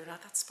 She's like, they're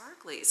not that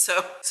sparkly.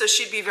 So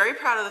she'd be very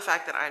proud of the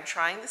fact that I'm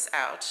trying this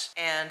out.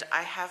 And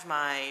I have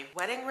my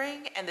wedding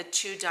ring and the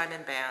 2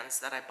 diamond bands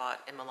that I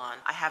bought in Milan.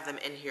 I have them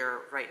in here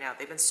right now.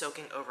 They've been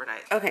soaking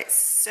overnight. Okay,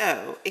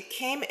 so it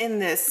came in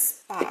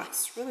this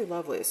box, really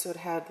lovely. So it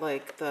had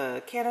like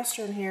the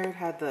canister in here, it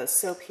had the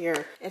soap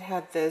here, it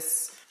had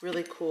this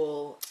really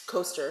cool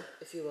coaster,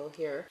 if you will,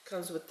 here.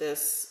 Comes with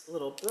this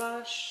little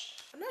brush.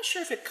 I'm not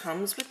sure if it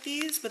comes with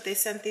these, but they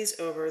sent these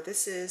over.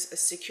 This is a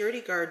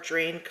security guard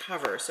drain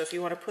cover. So if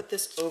you want to put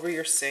this over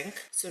your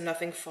sink so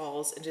nothing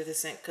falls into the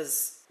sink,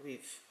 because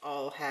we've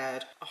all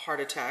had a heart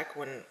attack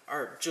when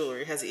our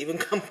jewelry hasn't even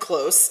come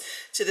close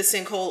to the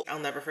sinkhole. I'll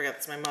never forget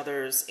this. My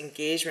mother's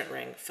engagement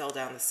ring fell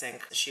down the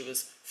sink. She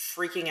was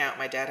freaking out.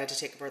 My dad had to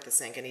take apart the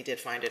sink and he did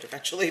find it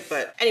eventually.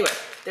 But anyway,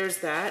 there's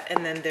that.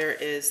 And then there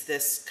is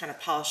this kind of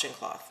polishing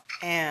cloth.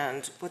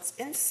 And what's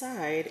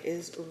inside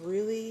is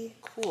really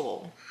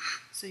cool.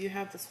 So you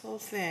have this whole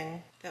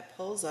thing that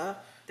pulls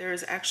up. There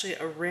is actually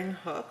a ring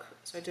hook.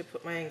 So I did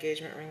put my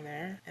engagement ring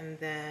there. And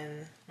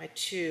then my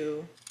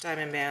 2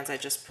 diamond bands I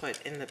just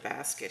put in the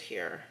basket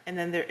here. And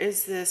then there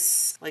is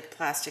this like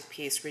plastic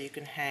piece where you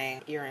can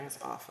hang earrings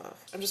off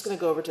of. I'm just gonna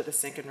go over to the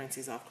sink and rinse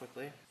these off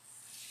quickly.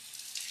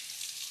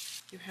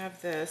 You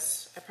have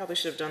this. I probably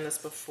should have done this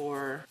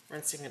before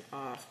rinsing it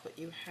off, but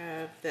you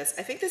have this.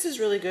 I think this is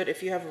really good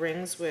if you have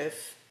rings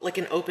with like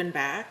an open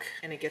back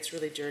and it gets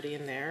really dirty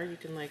in there. You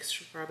can like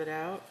scrub it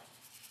out.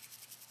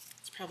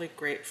 Probably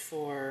great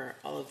for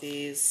all of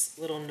these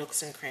little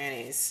nooks and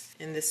crannies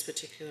in this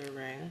particular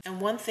ring. And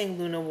one thing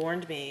Luna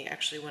warned me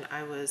actually when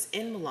I was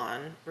in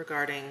Milan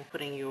regarding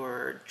putting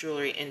your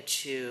jewelry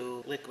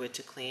into liquid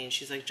to clean,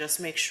 she's like, just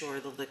make sure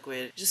the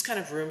liquid just kind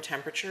of room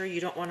temperature. You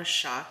don't want to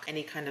shock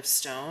any kind of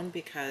stone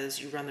because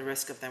you run the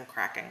risk of them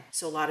cracking.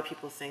 So a lot of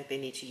people think they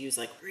need to use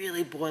like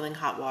really boiling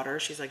hot water.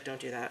 She's like, don't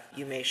do that.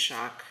 You may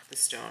shock the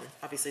stone,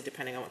 obviously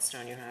depending on what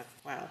stone you have.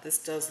 Wow, this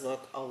does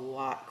look a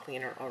lot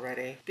cleaner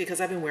already. Because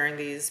I've been wearing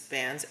these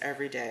bands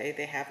every day,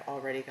 they have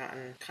already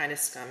gotten kind of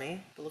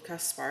scummy, but look how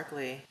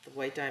sparkly the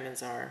white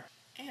diamonds are.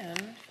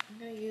 And I'm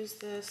going to use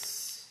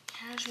this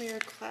cashmere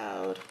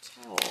cloud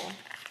towel.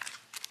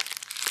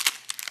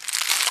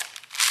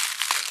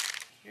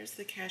 Here's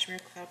the cashmere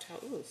cloud towel.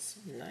 Ooh, it's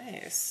so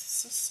nice,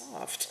 so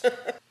soft.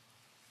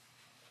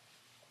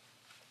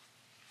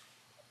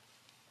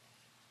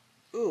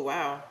 Ooh,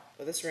 wow.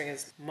 Well, this ring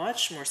is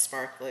much more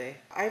sparkly.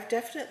 I've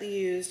definitely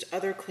used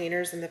other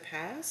cleaners in the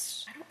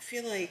past. I don't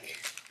feel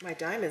like my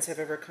diamonds have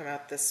ever come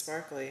out this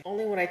sparkly.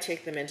 Only when I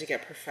take them in to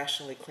get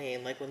professionally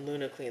clean, like when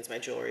Luna cleans my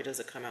jewelry, does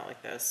it come out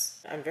like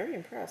this. I'm very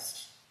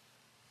impressed.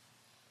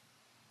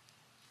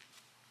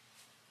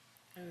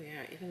 Oh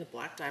yeah, even the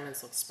black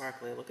diamonds look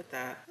sparkly. Look at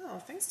that. Oh,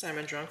 thanks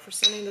Diamond Drunk for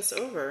sending this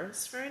over.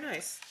 It's very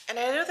nice. And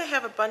I know they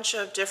have a bunch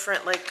of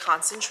different like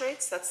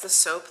concentrates. That's the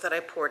soap that I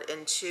poured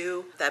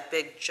into that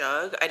big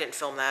jug. I didn't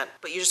film that,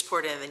 but you just pour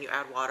it in and then you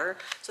add water.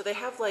 So they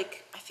have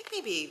like, I think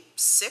maybe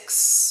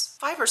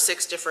 5 or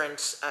 6 different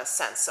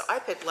scents. So I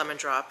picked Lemon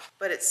Drop,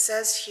 but it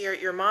says here,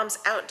 your mom's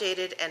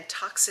outdated and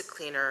toxic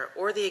cleaner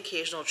or the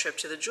occasional trip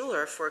to the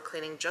jeweler for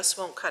cleaning just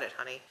won't cut it,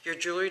 honey. Your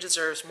jewelry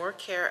deserves more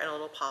care and a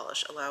little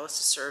polish. Allow us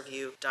to serve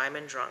you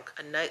Diamond Drunk,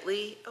 a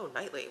nightly,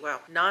 wow,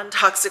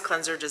 non-toxic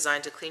cleanser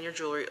designed to clean your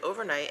jewelry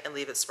overnight and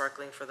leave it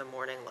sparkling for the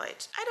morning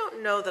light. I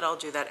don't know that I'll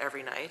do that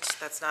every night.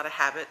 That's not a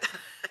habit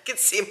I could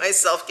see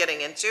myself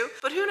getting into,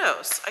 but who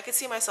knows? I could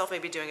see myself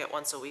maybe doing it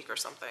once a week or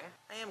something.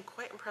 I am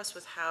quite impressed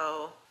with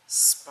how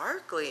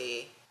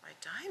sparkly my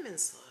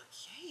diamonds look.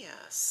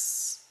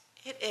 Yes.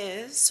 It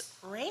is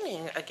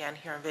raining again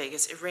here in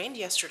Vegas. It rained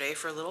yesterday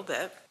for a little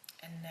bit.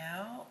 And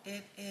now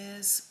it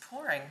is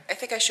pouring. I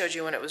think I showed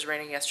you when it was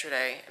raining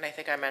yesterday, and I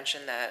think I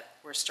mentioned that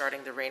we're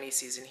starting the rainy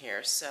season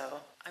here,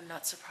 so I'm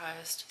not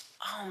surprised.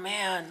 Oh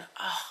man,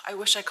 I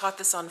wish I caught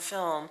this on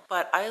film,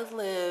 but I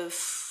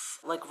live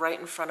like right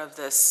in front of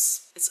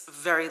this. It's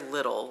very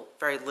little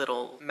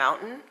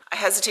mountain. I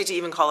hesitate to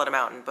even call it a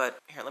mountain, but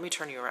here, let me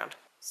turn you around.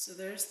 So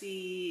there's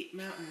the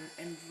mountain,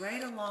 and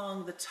right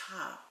along the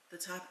top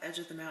edge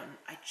of the mountain,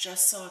 I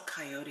just saw a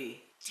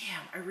coyote.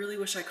 Damn, I really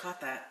wish I caught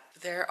that.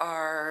 There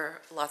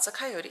are lots of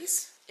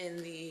coyotes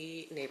in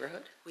the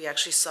neighborhood. We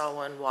actually saw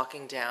one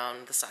walking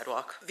down the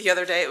sidewalk the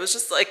other day. It was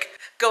just like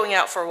going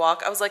out for a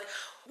walk. I was like,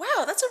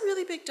 wow, that's a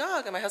really big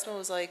dog. And my husband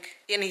was like,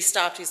 and he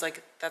stopped. He's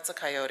like, that's a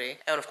coyote.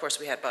 And of course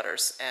we had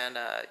Butters. And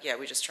yeah,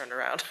 we just turned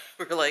around.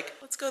 We were like,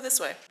 let's go this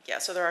way. Yeah,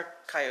 so there are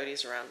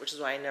coyotes around, which is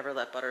why I never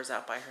let Butters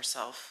out by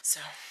herself.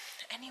 So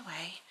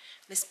anyway,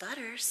 Miss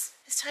Butters,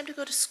 it's time to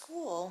go to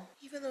school,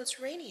 even though it's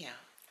rainy out.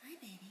 Hi,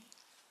 baby.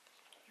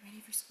 You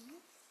ready for school?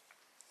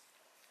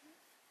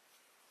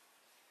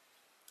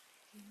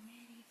 You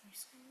ready for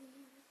school?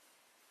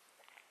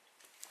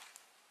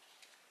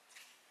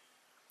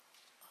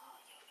 Oh,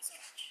 yoga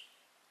stretch.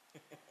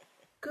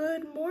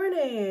 Good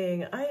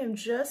morning. I am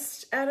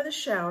just out of the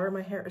shower.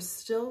 My hair is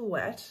still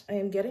wet. I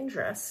am getting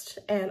dressed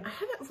and I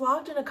haven't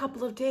vlogged in a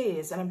couple of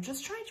days and I'm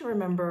just trying to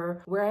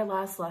remember where I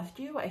last left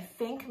you. I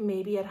think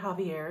maybe at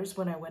Javier's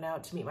when I went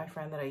out to meet my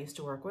friend that I used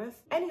to work with.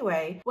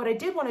 Anyway, what I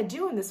did want to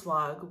do in this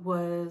vlog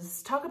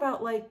was talk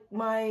about like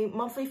my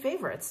monthly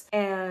favorites.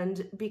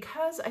 And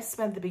because I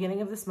spent the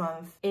beginning of this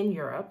month in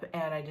Europe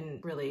and I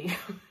didn't really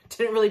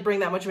bring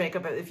that much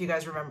makeup, if you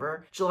guys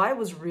remember. July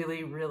was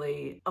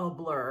really a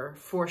blur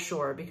for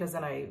sure because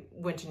then I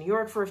went to New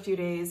York for a few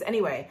days.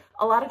 Anyway,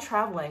 a lot of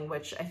traveling,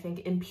 which I think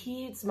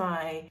impedes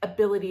my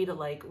ability to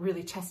like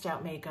really test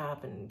out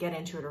makeup and get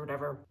into it or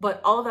whatever.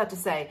 But all of that to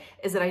say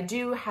is that I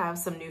do have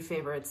some new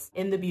favorites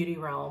in the beauty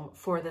realm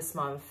for this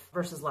month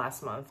versus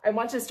last month. I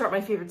want to start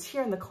my favorites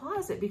here in the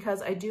closet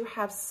because I do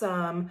have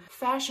some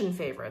fashion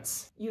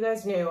favorites. You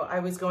guys knew I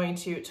was going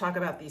to talk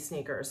about these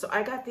sneakers. So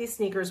I got these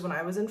sneakers when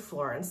I was in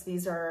Florence.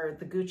 These are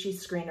the Gucci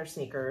screener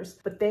sneakers,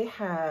 but they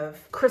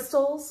have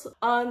crystals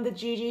on the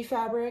GG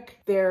fabric.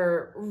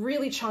 They're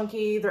really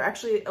chunky. They're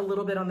actually a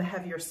little bit on the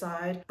heavier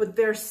side, but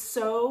they're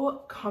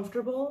so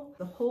comfortable.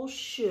 The whole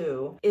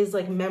shoe is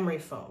like memory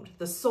foamed.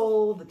 The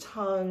sole, the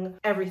tongue,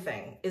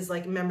 everything is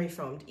like memory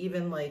foamed.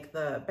 Even like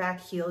the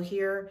back heel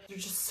here, they're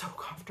just so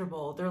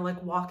comfortable. They're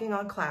like walking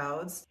on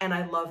clouds and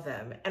I love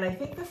them. And I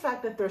think the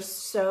fact that they're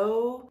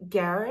so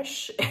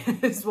garish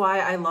is why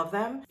I love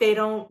them. They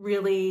don't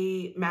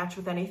really match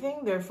with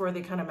anything, therefore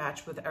they kind of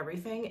match with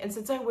everything. And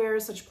since I wear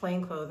such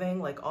plain clothing,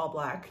 like all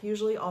black,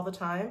 usually all the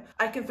time,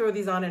 I can throw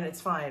these on and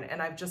it's fine.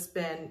 And I've just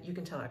been, you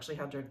can tell actually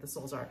how dirty the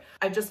soles are.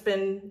 I've just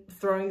been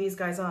throwing these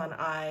guys on.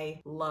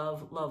 I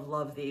love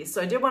these.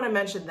 So I did want to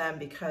mention them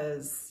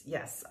because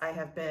yes, I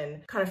have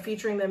been kind of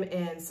featuring them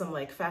in some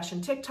like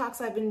fashion TikToks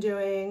I've been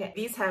doing.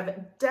 These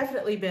have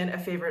definitely been a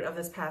favorite of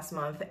this past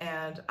month.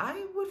 And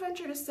I would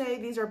venture to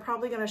say these are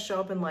probably going to show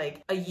up in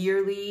like a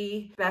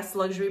yearly best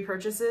luxury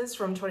purchases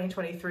from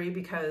 2023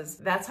 because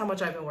that's how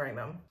much I've been wearing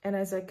them. And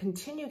as I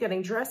continue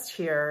getting dressed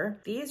here,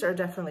 these are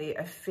definitely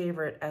a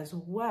favorite as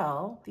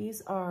well.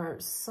 These are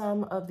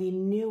some of the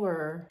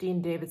newer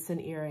Dean Davidson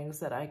earrings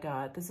that I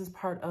got. This is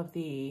part of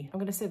the, I'm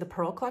gonna say the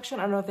Pearl collection.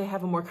 I don't know if they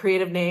have a more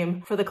creative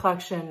name for the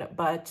collection,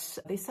 but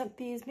they sent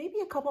these maybe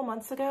a couple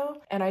months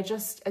ago. And I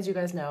just, as you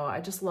guys know, I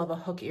just love a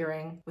hook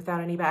earring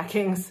without any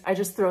backings. I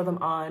just throw them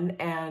on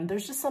and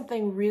there's just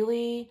something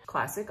really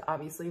classic.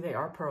 Obviously they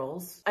are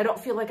pearls. I don't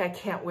feel like I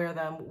can't wear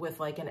them with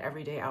like an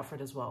everyday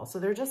outfit as well. So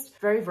they're just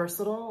very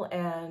versatile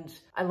and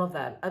I love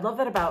that. I love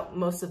that about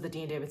most of the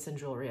Dean Davidson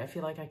jewelry. I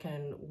feel like I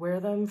can wear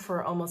them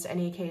for almost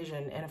any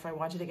occasion. And if I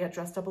wanted to get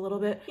dressed up a little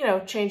bit, you know,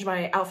 change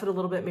my outfit a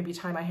little bit, maybe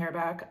tie my hair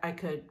back, I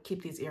could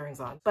keep these earrings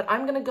on. But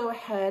I'm gonna go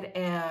ahead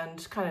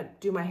and kind of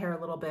do my hair a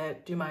little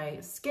bit, do my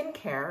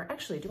skincare.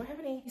 Actually, do I have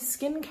any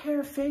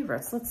skincare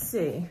favorites? Let's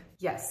see.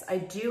 Yes, I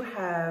do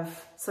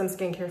have some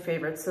skincare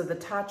favorites. So the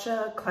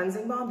Tatcha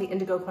cleansing balm, the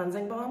indigo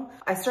cleansing balm,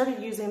 I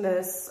started using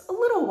this a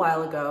little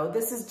while ago.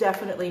 This is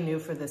definitely new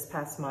for this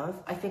past month.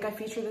 I think I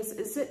featured this,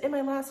 is it in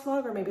my last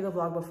vlog or maybe the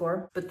vlog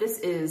before? But this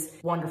is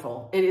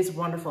wonderful. It is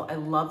wonderful. I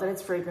love that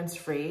it's fragrance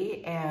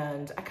free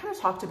and I kind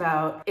of talked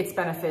about its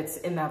benefits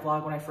in that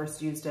vlog when I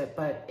first used it,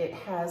 but it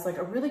has like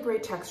a really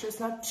great texture. It's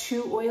not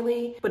too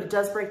oily, but it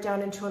does break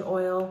down into an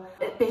oil.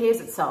 It behaves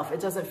itself.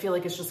 It doesn't feel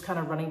like it's just kind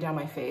of running down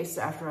my face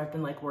after I've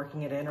been like working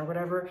it in or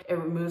whatever. It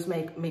removes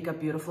my makeup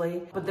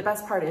beautifully. But the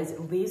best part is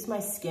it leaves my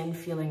skin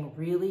feeling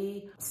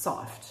really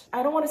soft.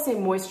 I don't want to say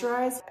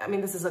moisturized. I mean,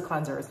 this is a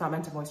cleanser. It's not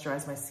meant to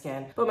moisturize my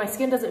skin, but my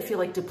skin doesn't feel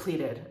like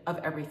depleted of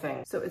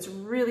everything. So it's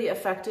really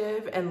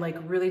effective and like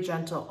really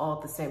gentle all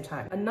at the same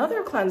time.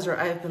 Another cleanser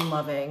I've been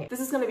loving, this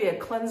is going to be a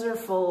cleanser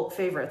full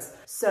favorites.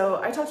 So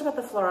I talked about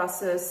the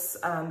Florasis.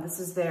 This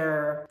is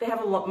their, they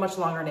have a much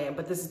longer name,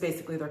 but this is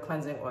basically their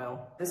cleansing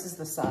oil. This is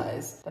the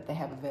size that they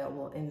have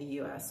available in the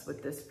US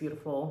with this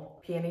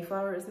beautiful peony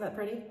flower. Isn't that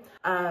pretty?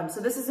 So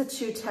this is a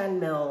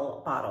 210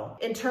 ml bottle.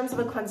 In terms of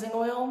a cleansing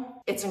oil,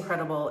 it's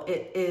incredible.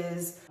 It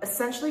is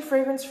essentially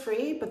fragrance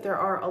free, but there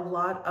are a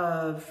lot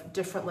of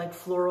different like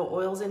floral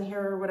oils in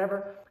here or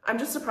whatever. I'm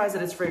just surprised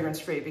that it's fragrance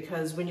free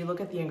because when you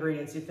look at the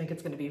ingredients, you think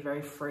it's going to be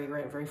very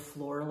fragrant, very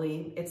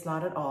florally. It's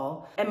not at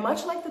all. And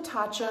much like the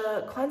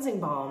Tatcha cleansing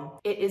balm,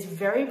 it is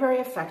very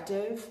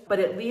effective, but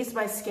it leaves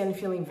my skin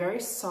feeling very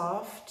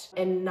soft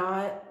and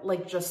not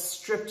like just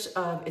stripped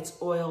of its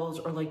oils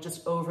or like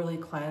just overly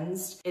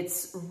cleansed.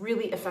 It's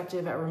really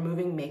effective at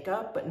removing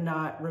makeup, but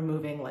not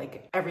removing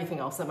like everything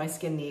else that my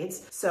skin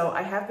needs. So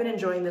I have been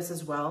enjoying this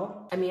as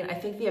well. I mean, I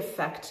think the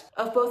effect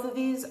of both of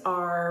these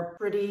are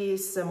pretty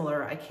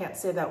similar. I can't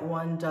say that that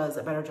one does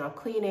a better job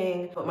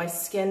cleaning, but my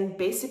skin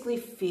basically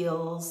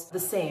feels the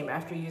same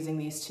after using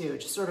these two,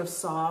 just sort of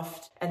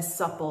soft and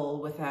supple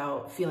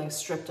without feeling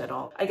stripped at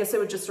all. I guess it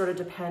would just sort of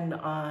depend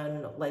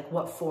on like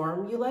what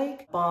form you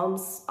like.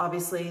 Balms,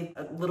 obviously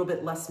a little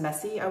bit less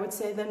messy, I would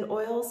say, than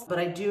oils, but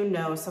I do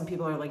know some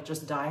people are like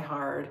just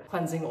die-hard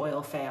cleansing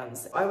oil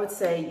fans. I would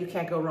say you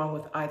can't go wrong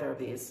with either of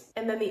these.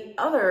 And then the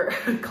other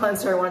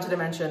cleanser I wanted to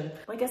mention,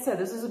 like I said,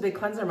 this is a big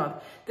cleanser month.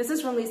 This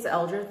is from Lisa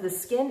Eldridge, the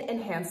Skin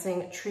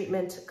Enhancing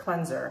Treatment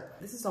Cleanser.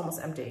 This is almost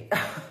empty.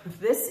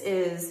 This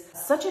is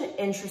such an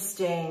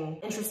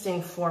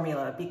interesting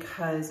formula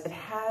because it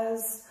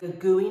has the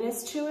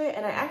gooiness to it,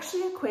 and I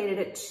actually equated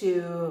it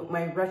to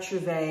my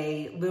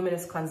Retrouvé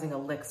Luminous Cleansing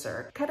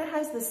Elixir. Kind of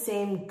has the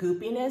same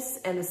goopiness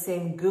and the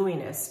same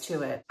gooiness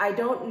to it. I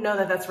don't know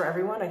that that's for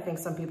everyone. I think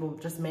some people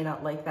just may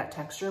not like that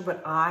texture,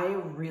 but I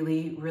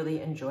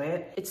really enjoy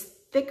it. It's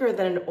thicker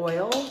than an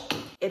oil.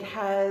 It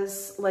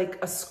has like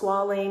a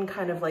squalane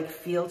kind of like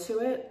feel to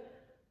it.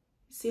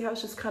 See how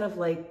it's just kind of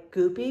like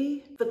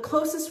goopy? The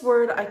closest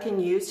word I can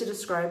use to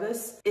describe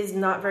this is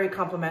not very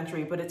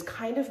complimentary, but it's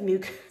kind of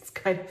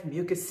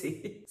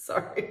mucusy.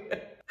 Sorry.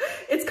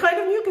 It's kind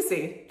of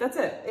mucusy. That's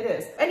it. It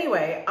is.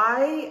 Anyway,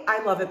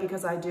 I love it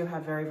because I do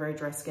have very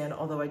dry skin,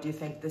 although I do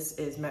think this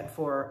is meant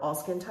for all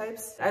skin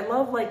types. I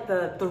love like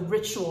the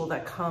ritual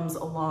that comes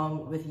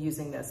along with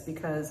using this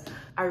because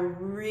I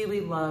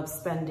really love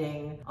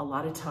spending a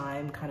lot of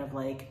time kind of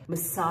like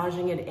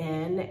massaging it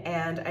in.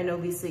 And I know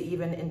Lisa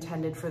even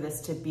intended for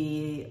this to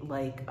be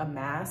like a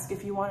mask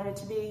if you wanted it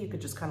to be. You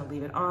could just kind of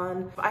leave it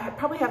on. I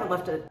probably haven't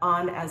left it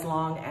on as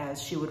long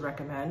as she would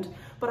recommend,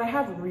 but I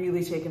have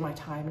really taken my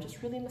time and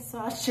just really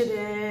massaged it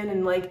in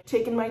and like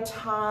taken my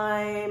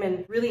time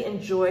and really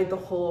enjoyed the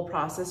whole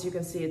process. You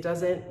can see it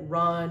doesn't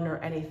run or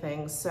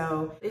anything.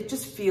 So it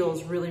just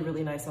feels really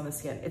nice on the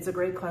skin. It's a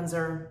great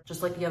cleanser.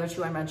 Just like the other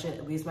two I mentioned,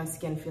 it leaves my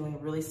skin feeling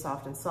really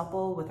soft and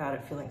supple without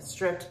it feeling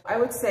stripped. I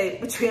would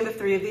say between the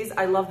three of these,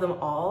 I love them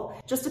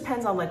all. Just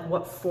depends on like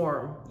what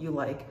form you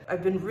like.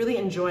 I've been really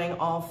enjoying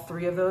all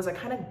three of those. I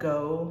kind of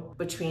go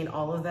between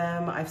all of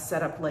them. I've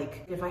set up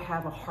like, if I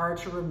have a hard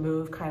to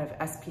remove kind of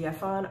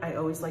SPF on, I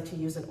always like to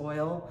use an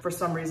oil. For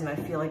some reason, I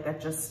feel like that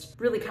just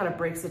really kind of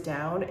breaks it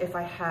down. If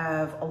I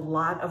have a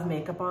lot of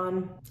makeup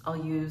on, I'll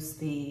use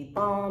the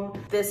balm.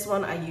 This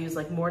one I use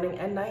like morning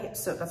and night,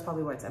 so that's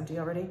probably why it's empty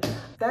already.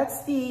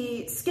 That's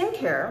the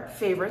skincare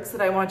favorites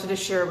that I wanted to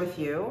share with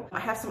you. I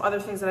have some other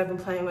things that I've been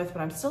playing with,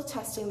 but I'm still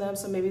testing them,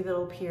 so maybe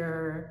they'll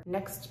appear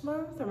next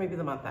month or maybe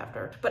the month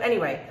after. But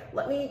anyway,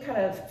 let me kind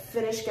of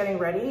finish getting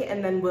ready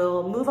and then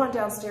we'll move on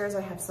downstairs.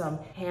 I have some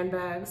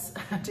handbags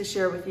to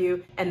share with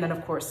you, and then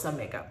of course some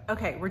makeup.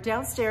 Okay, we're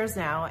downstairs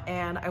now,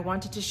 and I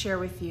wanted to share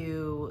with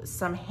you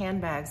some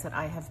handbags that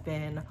I have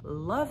been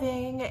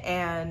loving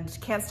and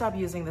can't stop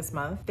using this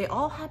month. They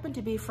all happen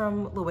to be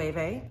from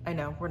Loewe. I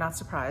know, we're not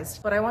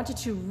surprised, but I wanted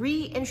to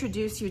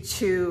reintroduce you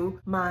to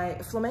my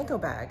flamenco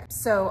bag.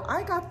 So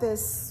I got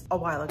this a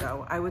while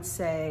ago, I would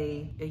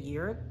say a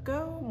year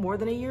ago, more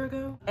than a year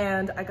ago.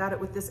 And I got it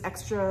with this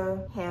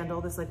extra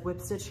handle, this like whip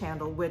stitch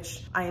handle,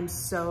 which I am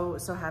so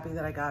happy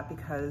that I got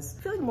because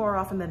I feel like more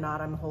often than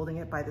not, I'm holding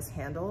it by this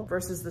handle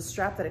versus the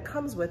strap that it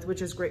comes with,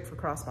 which is great for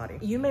crossbody.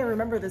 You may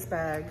remember this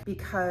bag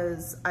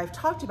because I've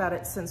talked about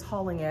it since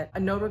hauling it.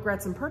 No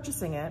regrets in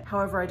purchasing it.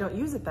 However, I don't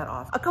use it that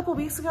often. A couple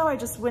weeks ago, I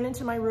just went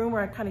into my room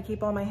where I kind of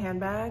keep all my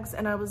handbags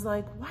and I was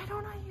like, why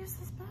don't I use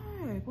this bag?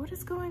 What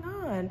is going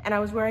on? And I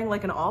was wearing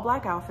like an all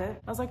black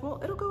outfit. I was like, well,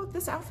 it'll go with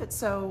this outfit,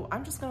 so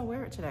I'm just gonna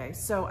wear it today.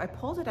 So I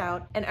pulled it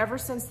out, and ever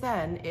since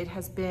then, it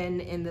has been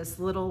in this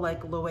little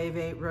like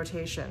Loewe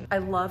rotation. I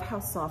love how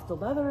soft the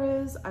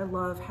leather is. I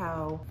love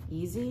how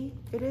easy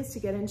it is to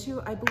get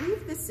into. I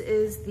believe this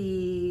is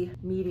the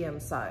medium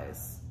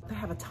size. They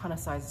have a ton of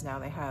sizes now.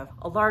 They have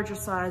a larger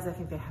size. I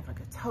think they have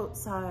like a tote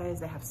size.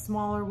 They have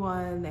smaller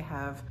one. They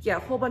have, yeah, a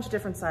whole bunch of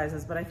different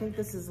sizes, but I think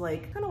this is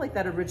like kind of like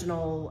that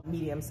original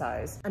medium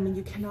size. I mean,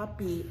 you cannot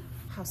beat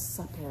how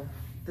supple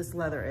this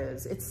leather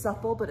is. It's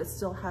supple, but it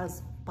still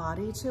has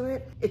body to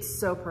it. It's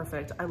so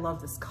perfect. I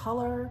love this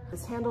color.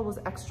 This handle was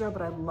extra,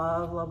 but I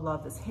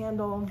love this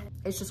handle.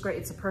 It's just great.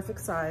 It's a perfect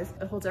size.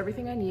 It holds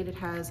everything I need. It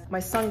has my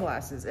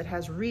sunglasses, it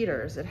has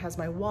readers, it has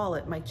my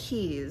wallet, my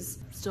keys.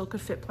 Still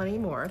could fit plenty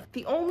more.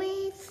 The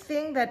only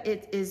thing that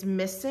it is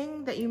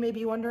missing that you may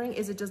be wondering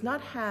is it does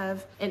not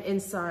have an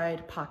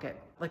inside pocket,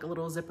 like a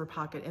little zipper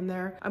pocket in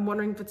there. I'm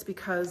wondering if it's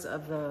because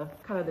of the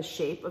kind of the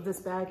shape of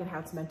this bag and how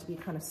it's meant to be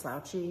kind of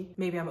slouchy.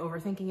 Maybe I'm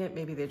overthinking it.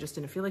 Maybe they just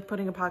didn't feel like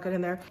putting a pocket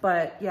in there.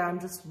 But yeah, I'm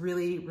just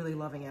really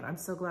loving it. I'm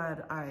so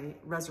glad I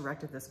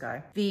resurrected this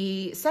guy.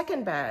 The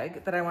second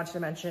bag that I wanted to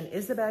mention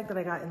is the bag that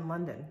I got in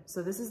London.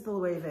 So this is the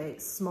Loewe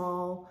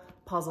small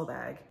puzzle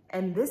bag.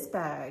 And this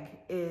bag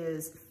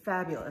is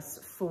fabulous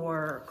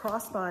for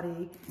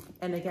crossbody.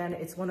 And again,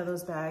 it's one of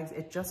those bags,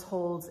 it just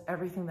holds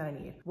everything that I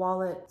need.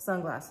 Wallet,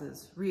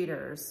 sunglasses,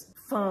 readers,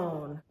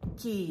 phone,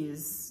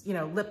 keys, you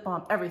know, lip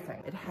balm,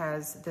 everything. It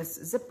has this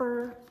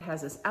zipper, it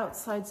has this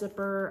outside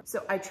zipper.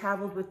 So I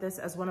traveled with this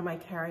as one of my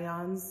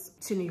carry-ons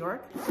to New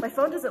York. My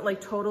phone doesn't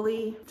like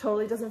totally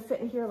doesn't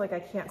fit in here. Like I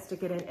can't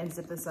stick it in and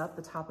zip this up.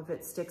 The top of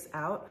it sticks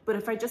out. But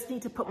if I just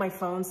need to put my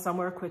phone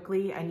somewhere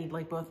quickly, I need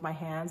like both my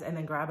hands and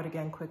then grab it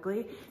again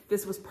quickly.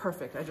 This was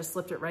perfect. I just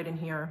slipped it right in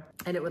here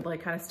and it would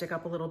like kind of stick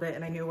up a little bit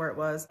and I knew where it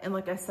was. And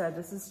like I said,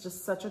 this is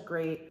just such a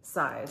great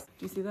size.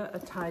 Do you see that? A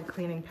Tide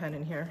cleaning pen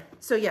in here.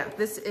 So yeah,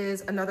 this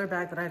is another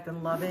bag that I've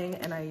been loving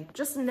and I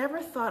just never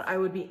thought I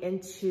would be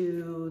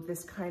into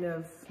this kind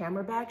of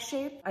camera bag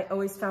shape. I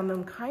always found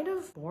them kind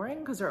of boring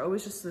because they're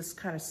always just this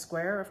kind of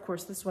square. Of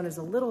course, this one is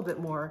a little bit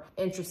more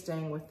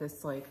interesting with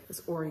this like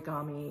this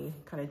origami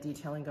kind of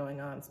detailing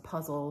going on. It's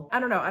puzzle. I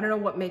don't know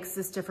what makes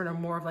this different or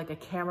more of like a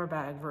camera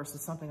bag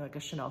versus something like a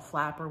Chanel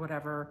flap or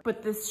whatever.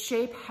 But this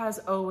shape has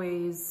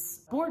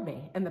always bored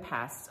me in the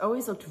past. It's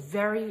always looked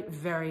very,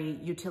 very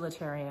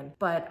utilitarian.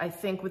 But I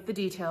think with the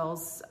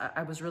details,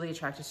 I was really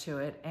attracted to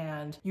it.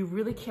 And you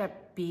really can't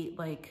beat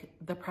like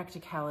the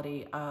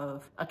practicality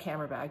of a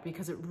camera bag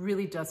because it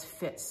really does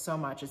fit so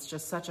much. It's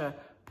just such a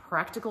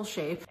practical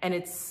shape and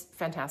it's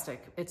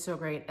fantastic. It's so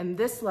great. And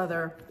this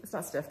leather, it's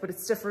not stiff, but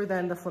it's stiffer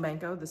than the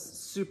flamenco, this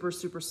super,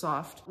 super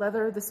soft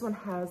leather. This one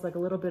has like a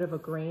little bit of a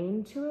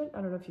grain to it.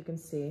 I don't know if you can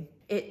see.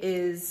 It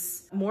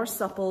is more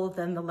supple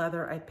than the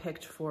leather I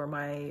picked for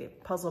my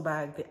puzzle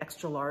bag, the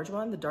extra large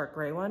one, the dark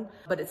gray one,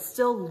 but it's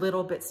still a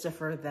little bit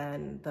stiffer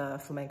than the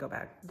flamenco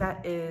bag.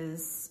 That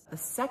is the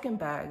second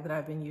bag that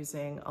I've been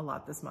using a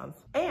lot this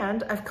month.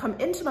 And I've come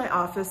into my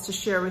office to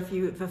share with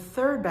you the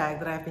third bag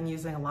that I've been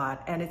using a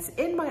lot. And it's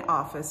in my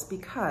office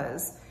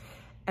because,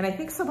 and I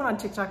think someone on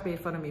TikTok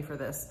made fun of me for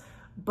this,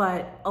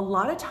 but a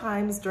lot of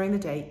times during the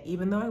day,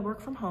 even though I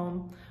work from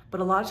home, but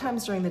a lot of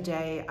times during the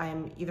day,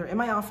 I'm either in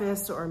my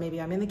office or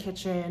maybe I'm in the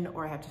kitchen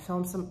or I have to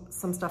film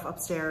some stuff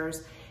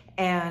upstairs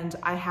and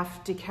I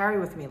have to carry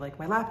with me like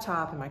my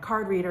laptop and my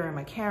card reader and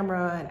my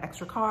camera and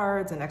extra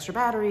cards and extra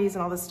batteries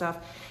and all this stuff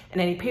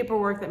and any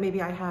paperwork that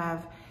maybe I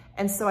have.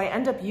 And so I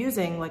end up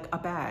using like a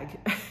bag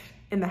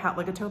in the house,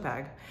 like a tote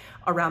bag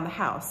around the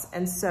house.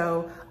 And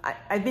so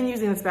I've been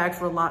using this bag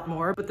for a lot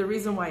more, but the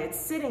reason why it's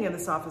sitting in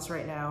this office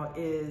right now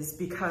is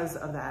because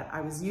of that.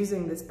 I was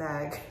using this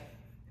bag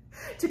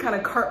to kind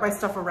of cart my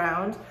stuff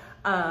around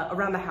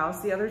the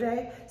house the other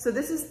day. So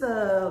this is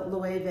the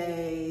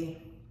Loewe,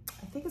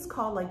 I think it's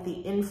called like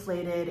the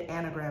inflated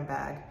anagram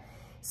bag.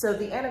 So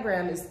the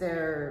anagram is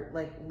their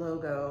like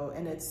logo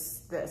and it's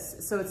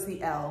this. So it's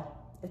the L,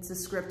 it's a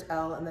script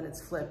L and then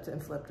it's flipped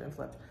and flipped and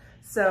flipped.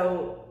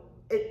 So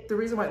the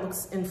reason why it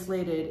looks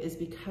inflated is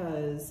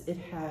because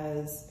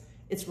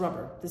it's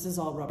rubber. This is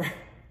all rubber.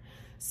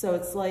 So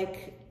it's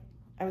like,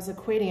 I was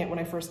equating it when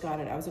I first got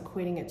it. I was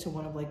equating it to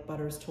one of like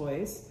Butter's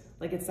toys.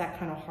 Like it's that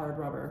kind of hard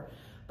rubber.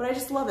 But I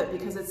just love it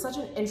because it's such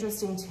an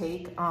interesting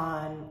take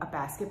on a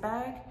basket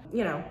bag.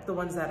 You know, the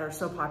ones that are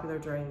so popular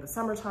during the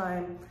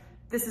summertime.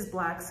 This is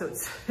black, so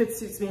it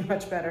suits me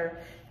much better.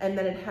 And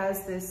then it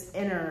has this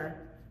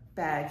inner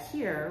bag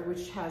here,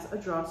 which has a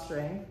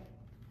drawstring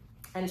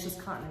and it's just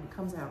cotton and it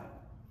comes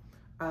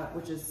out,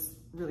 which is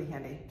really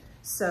handy.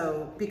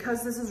 So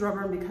because this is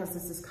rubber and because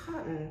this is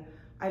cotton,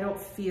 I don't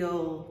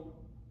feel,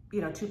 you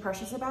know, too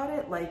precious about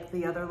it, like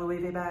the other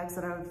Loewe bags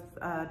that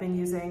I've been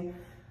using.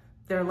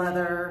 They're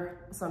leather.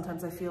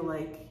 Sometimes I feel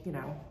like, you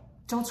know,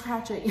 don't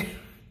scratch it.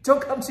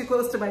 Don't come too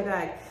close to my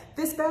bag.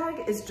 This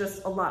bag is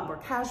just a lot more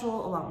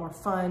casual, a lot more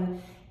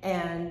fun,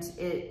 and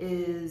it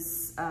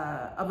is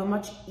of a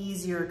much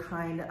easier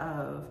kind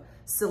of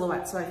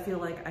silhouette. So I feel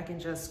like I can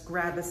just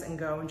grab this and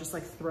go and just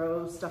like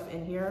throw stuff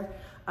in here.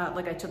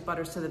 Like I took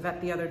Butters to the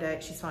vet the other day.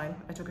 She's fine.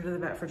 I took her to the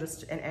vet for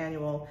just an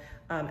annual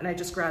and I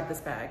just grabbed this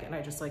bag and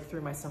I just like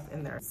threw my stuff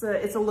in there. So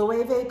it's a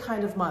Loewe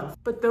kind of month.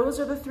 But those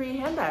are the three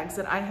handbags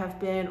that I have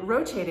been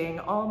rotating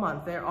all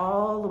month. They're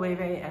all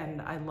Loewe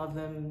and I love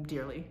them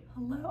dearly.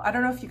 Hello. I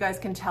don't know if you guys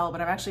can tell,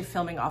 but I'm actually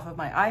filming off of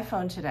my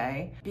iPhone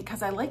today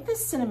because I like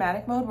this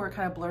cinematic mode where it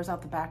kind of blurs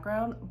out the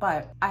background,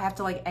 but I have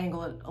to like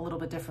angle it a little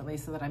bit differently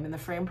so that I'm in the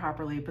frame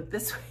properly. But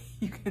this way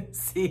you can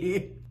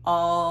see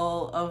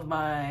all of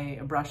my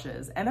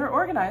brushes and they're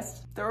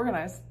organized. They're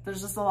organized.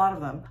 There's just a lot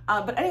of them.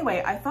 But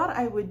anyway, I thought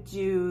I would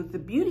do the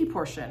beauty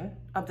portion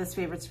of this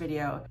favorites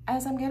video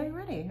as I'm getting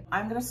ready.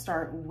 I'm gonna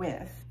start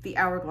with the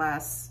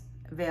Hourglass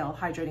Veil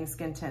Hydrating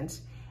Skin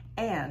Tint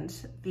and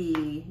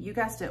the, you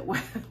guessed it,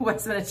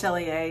 Westman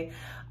Atelier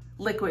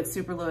Liquid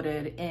Super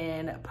Loaded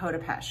in Peau de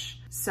Pêche.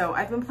 So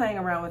I've been playing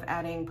around with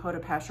adding Peau de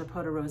Pêche or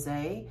Peau de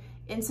Rosé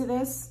into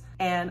this.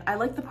 And I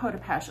like the Peau de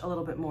Pêche a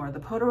little bit more. The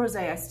Peau de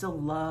Rosé I still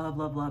love,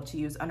 love, love to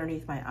use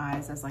underneath my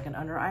eyes as like an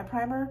under eye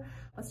primer.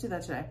 Let's do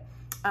that today.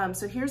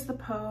 So here's the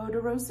Peau de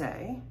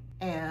Rosé,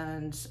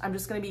 and I'm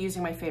just gonna be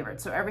using my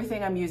favorite. So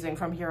everything I'm using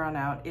from here on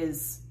out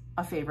is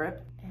a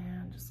favorite.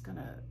 And I'm just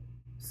gonna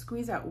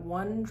squeeze out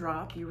one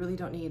drop. You really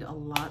don't need a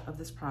lot of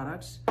this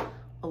product.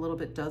 A little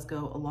bit does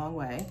go a long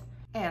way.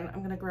 And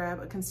I'm gonna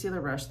grab a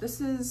concealer brush. This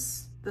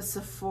is the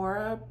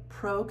Sephora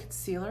Pro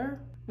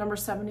Concealer. number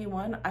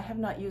 71. I have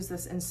not used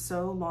this in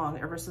so long,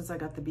 ever since I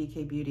got the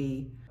BK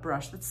Beauty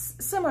brush. That's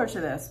similar to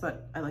this,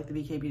 but I like the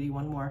BK Beauty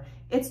one more.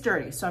 It's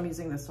dirty, so I'm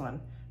using this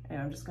one.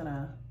 And I'm just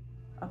gonna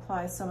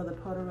apply some of the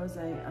Peau de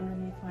Rosé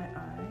underneath my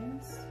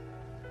eyes.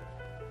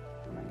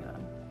 Oh my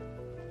God.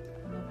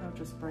 I love how it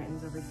just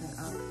brightens everything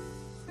up.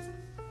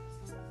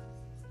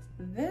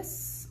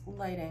 This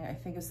lighting, I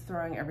think, is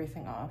throwing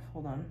everything off.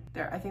 Hold on.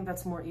 There, I think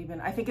that's more even.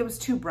 I think it was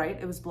too bright.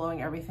 It was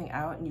blowing everything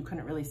out and you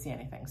couldn't really see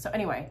anything. So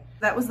anyway,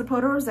 that was the Peau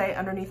de Rosé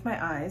underneath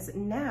my eyes.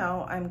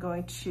 Now I'm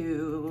going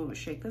to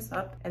shake this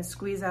up and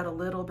squeeze out a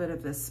little bit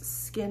of this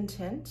skin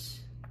tint.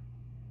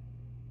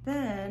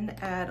 Then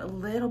add a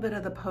little bit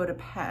of the Peau de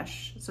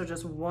Pêche, so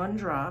just 1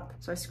 drop.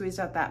 So I squeezed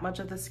out that much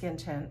of the skin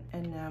tint,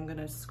 and now I'm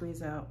gonna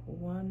squeeze out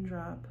 1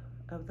 drop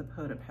of the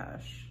Peau de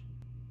Pêche.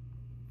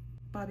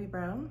 Bobbi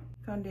Brown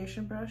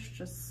foundation brush,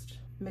 just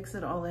mix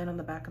it all in on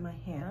the back of my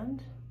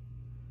hand,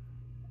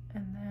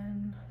 and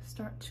then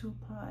start to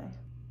apply.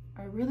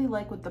 I really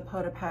like what the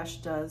Peau de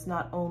Pêche does,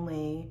 not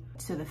only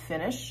to the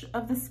finish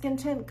of the skin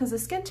tint, because the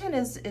skin tint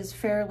is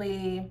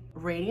fairly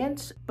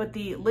radiant, but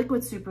the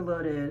liquid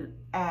superloaded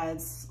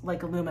adds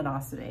like a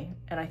luminosity.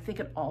 And I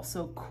think it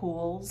also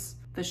cools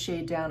the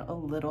shade down a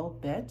little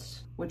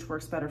bit, which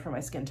works better for my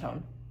skin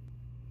tone.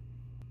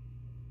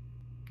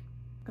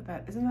 Look at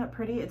that, isn't that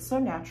pretty? It's so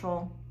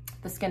natural.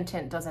 The skin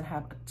tint doesn't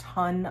have a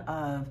ton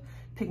of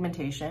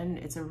pigmentation.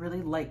 It's a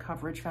really light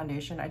coverage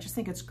foundation. I just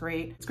think it's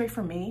great. It's great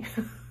for me.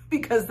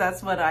 Because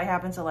that's what I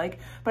happen to like.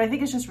 But I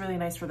think it's just really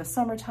nice for the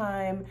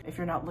summertime. If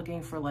you're not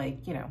looking for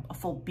like, you know, a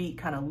full beat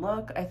kind of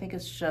look, I think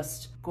it's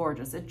just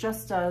gorgeous. It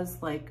just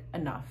does like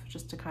enough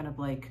just to kind of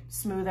like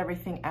smooth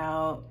everything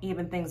out,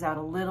 even things out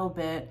a little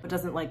bit, but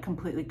doesn't like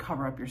completely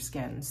cover up your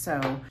skin.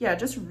 So yeah,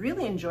 just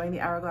really enjoying the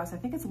Hourglass. I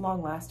think it's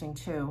long lasting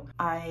too.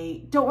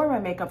 I don't wear my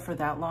makeup for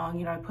that long.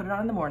 You know, I put it on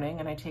in the morning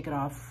and I take it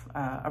off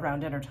around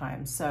dinner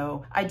time.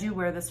 So I do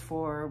wear this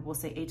for, we'll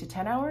say 8 to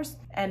 10 hours.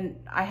 And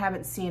I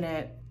haven't seen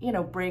it, you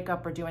know, break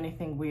up or do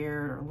anything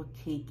weird or look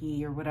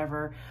cakey or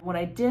whatever. When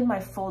I did my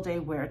full day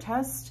wear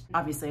test,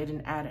 obviously I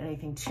didn't add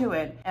anything to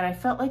it, and I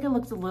felt like it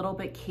looked a little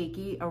bit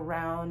cakey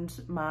around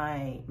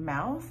my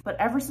mouth. But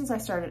ever since I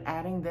started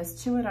adding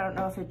this to it, I don't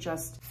know if it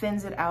just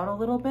thins it out a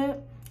little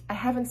bit. I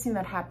haven't seen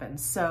that happen.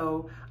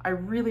 So I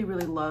really,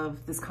 really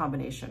love this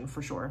combination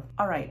for sure.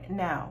 All right,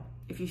 now,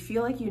 if you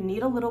feel like you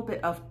need a little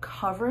bit of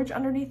coverage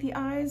underneath the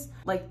eyes,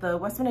 like the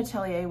Westman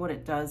Atelier, what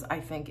it does, I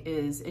think,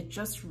 is it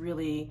just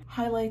really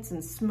highlights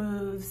and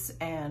smooths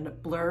and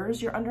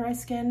blurs your under eye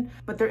skin,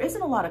 but there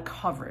isn't a lot of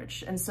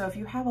coverage. And so if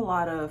you have a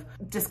lot of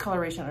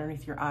discoloration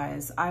underneath your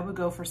eyes, I would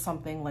go for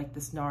something like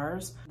this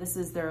NARS. This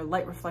is their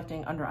light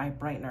reflecting under eye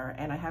brightener,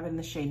 and I have it in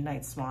the shade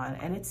Night Swan,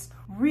 and it's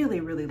really,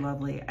 really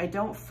lovely. I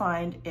don't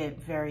find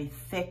it very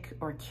thick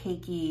or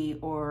cakey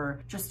or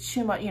just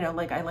too much, you know,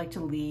 like I like to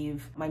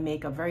leave my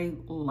makeup very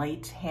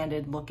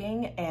light-handed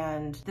looking,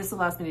 and this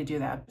allows me to do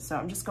that. So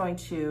I'm just going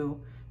to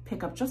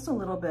pick up just a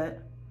little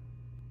bit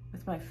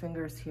with my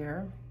fingers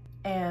here,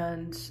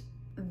 and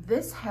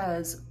this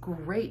has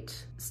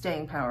great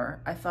staying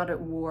power. I thought it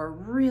wore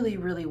really,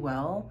 really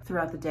well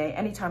throughout the day.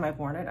 Anytime I've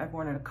worn it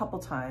a couple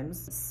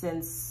times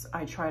since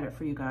I tried it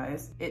for you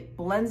guys. It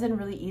blends in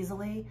really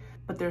easily,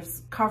 but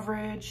there's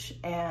coverage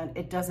and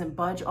it doesn't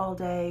budge all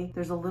day.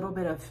 There's a little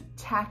bit of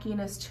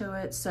tackiness to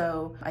it,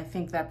 so I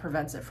think that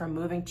prevents it from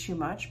moving too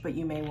much, but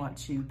you may want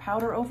to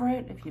powder over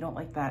it if you don't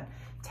like that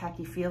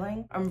tacky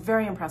feeling. I'm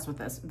very impressed with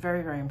this,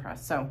 very, very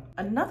impressed. So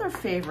another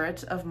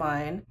favorite of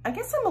mine, I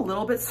guess I'm a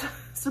little bit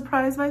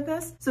surprised by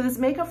this. So this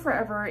Makeup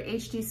Forever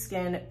HD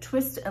Skin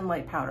Twist and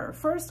Light Powder.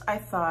 First, I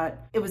thought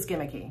it was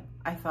gimmicky.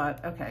 I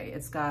thought, okay,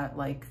 it's got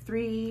like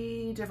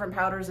 3 different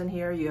powders in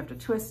here. You have to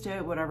twist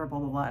it, whatever, blah,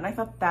 blah, blah. And I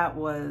thought that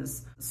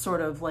was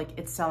sort of like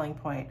its selling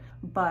point.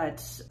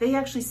 But they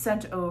actually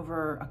sent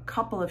over a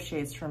couple of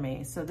shades for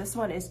me. So this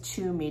one is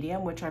 2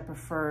 medium, which I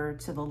prefer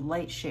to the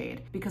light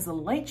shade because the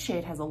light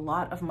shade has a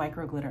lot of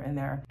micro glitter in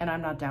there and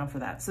I'm not down for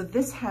that. So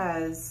this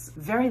has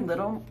very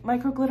little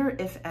micro glitter,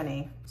 if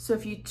any. So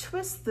if you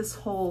twist this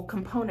whole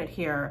component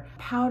here,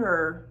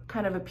 powder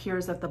kind of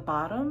appears at the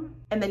bottom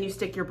and then you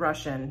stick your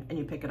brush in and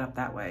you pick it up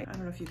that way. I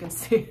don't know if you can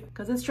see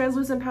because it's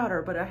translucent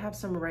powder, but I have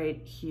some right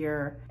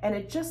here and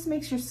it just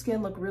makes your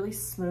skin look really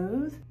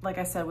smooth. Like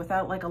I said,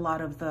 without like a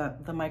lot of the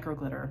micro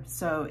glitter.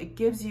 So it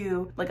gives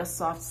you like a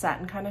soft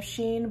satin kind of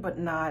sheen, but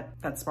not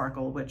that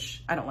sparkle,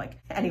 which I don't like.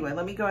 Anyway,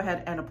 let me go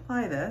ahead and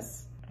apply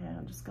this. And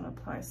I'm just gonna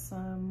apply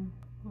some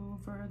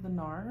over the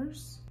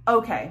NARS.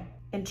 Okay,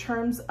 in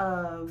terms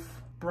of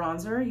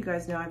bronzer, you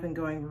guys know I've been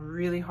going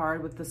really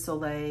hard with the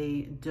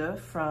Soleil Deux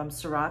from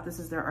Surratt. This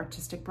is their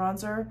artistic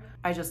bronzer.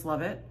 I just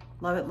love it.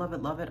 Love it, love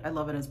it, love it. I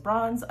love it as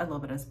bronze. I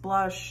love it as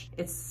blush.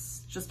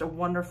 It's just a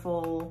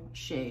wonderful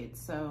shade.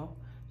 So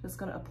just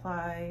gonna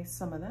apply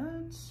some of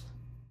that.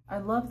 I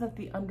love that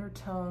the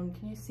undertone,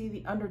 can you see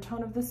the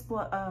undertone of this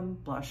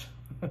blush?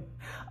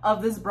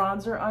 of this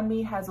bronzer on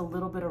me has a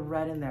little bit of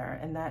red in there,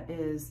 and that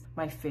is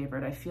my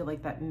favorite. I feel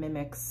like that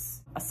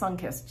mimics a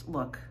sun-kissed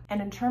look.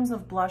 And in terms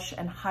of blush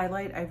and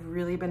highlight, I've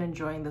really been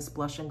enjoying this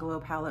Blush and Glow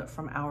palette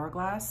from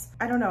Hourglass.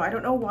 I don't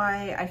know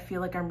why I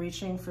feel like I'm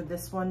reaching for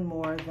this one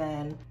more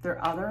than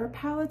their other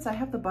palettes. I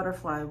have the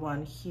butterfly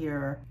one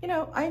here. You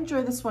know, I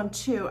enjoy this one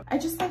too. I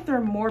just think there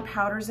are more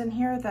powders in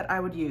here that I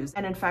would use.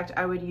 And in fact,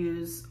 I would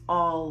use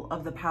all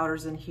of the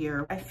powders in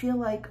here. I feel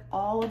like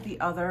all of the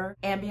other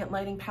ambient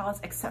lighting palettes,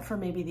 except for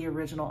maybe the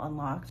original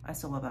Unlocked, I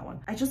still love that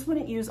one. I just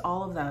wouldn't use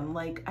all of them.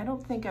 Like, I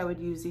don't think I would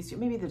use these two,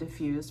 maybe the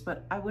diffused,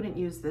 but I wouldn't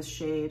use this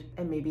shade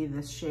and maybe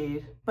this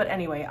shade. But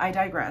anyway, I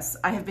digress.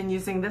 I have been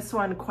using this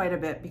one quite a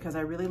bit because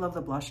I really love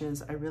the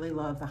blushes. I really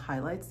love the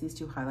highlights. These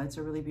two highlights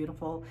are really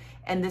beautiful.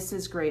 And this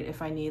is great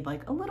if I need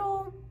like a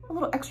little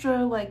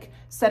extra like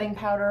setting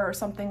powder or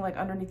something like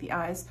underneath the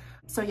eyes.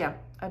 So yeah,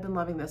 I've been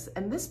loving this.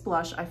 And this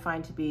blush I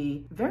find to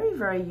be very,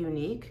 very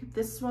unique.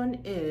 This one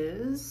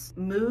is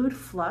Mood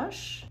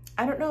Flush.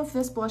 I don't know if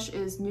this blush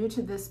is new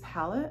to this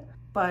palette,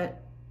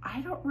 but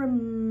I don't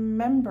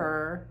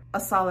remember a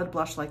solid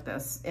blush like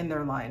this in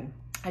their line.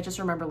 I just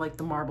remember like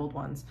the marbled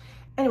ones.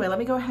 Anyway, let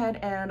me go ahead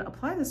and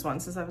apply this one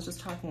since I was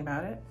just talking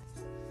about it.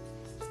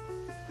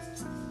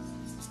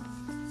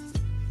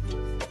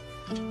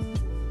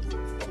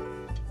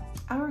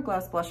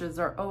 Hourglass blushes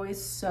are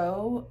always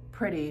so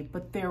pretty,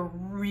 but they're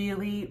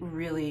really,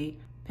 really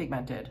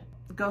pigmented.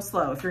 Go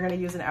slow if you're gonna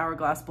use an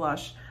Hourglass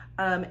blush.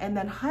 And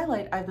then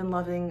highlight, I've been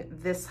loving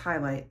this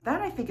highlight.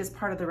 That I think is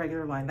part of the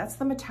regular line. That's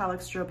the Metallic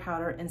Strobe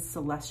Powder in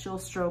Celestial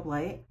Strobe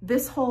Light.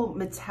 This whole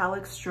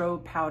Metallic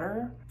Strobe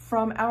Powder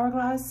from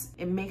Hourglass,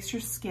 it makes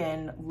your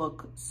skin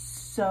look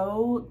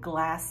so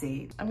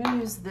glassy. I'm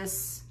gonna use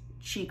this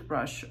cheek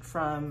brush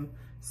from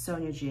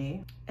Sonia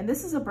G. And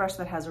this is a brush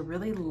that has a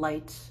really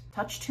light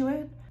touch to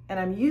it. And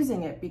I'm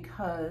using it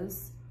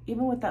because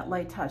even with that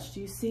light touch, do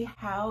you see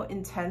how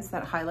intense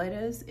that highlight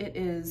is? It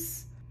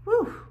is,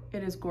 whew,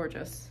 it is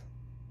gorgeous.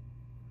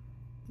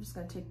 I'm just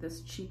gonna take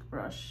this cheek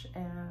brush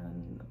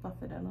and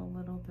buff it in a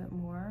little bit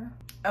more.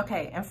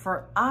 Okay, and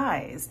for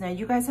eyes, now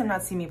you guys have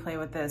not seen me play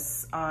with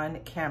this on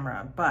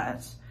camera,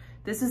 but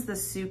this is the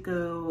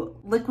Suku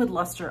Liquid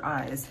Luster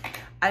Eyes.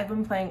 I've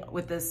been playing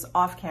with this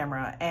off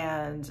camera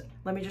and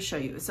let me just show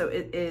you. So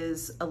it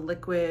is a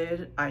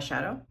liquid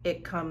eyeshadow.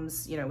 It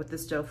comes, you know, with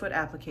this doe foot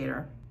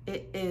applicator.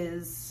 It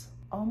is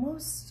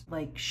almost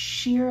like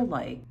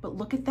sheer-like, but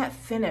look at that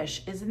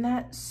finish. Isn't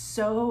that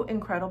so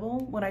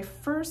incredible? When I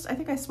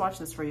think I swatched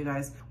this for you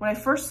guys. When I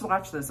first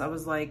swatched this, I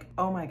was like,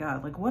 oh my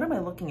God, like what am I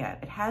looking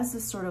at? It has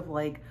this sort of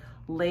like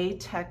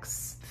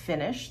latex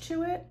finish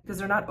to it because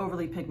they're not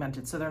overly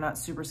pigmented, so they're not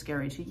super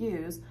scary to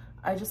use.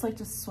 I just like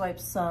to swipe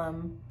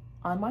some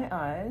on my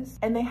eyes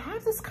and they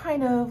have this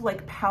kind of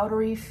like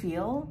powdery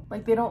feel.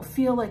 Like they don't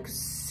feel like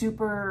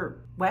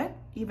super wet,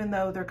 even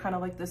though they're kind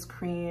of like this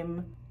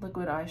cream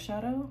liquid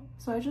eyeshadow.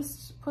 So I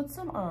just put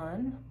some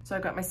on. So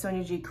I've got my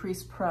Sonia G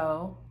Crease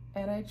Pro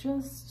and I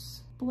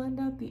just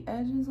blend out the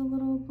edges a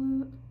little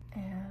bit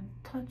and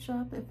touch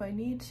up if I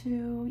need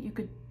to. You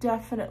could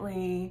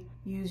definitely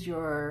use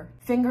your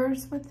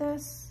fingers with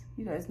this.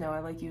 You guys know I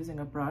like using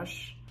a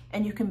brush.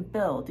 And you can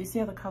build. Do you see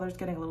how the color's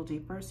getting a little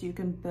deeper? So you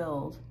can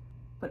build.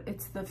 But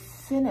it's the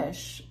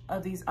finish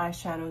of these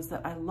eyeshadows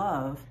that I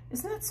love.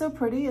 Isn't that so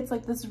pretty? It's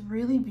like this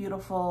really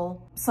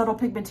beautiful, subtle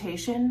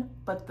pigmentation,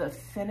 but the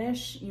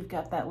finish, you've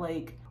got that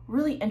like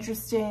really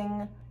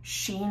interesting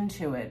sheen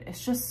to it.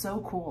 It's just so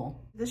cool.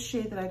 This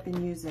shade that I've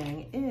been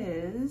using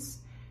is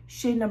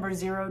shade number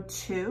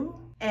 02.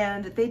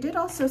 And they did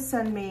also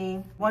send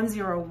me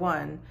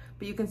 101,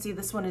 but you can see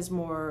this one is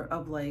more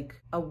of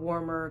like a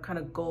warmer kind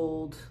of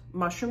gold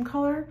mushroom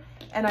color.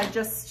 And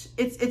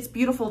it's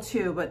beautiful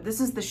too, but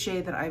this is the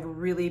shade that I've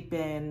really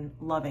been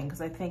loving because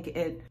I think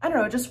it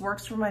just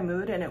works for my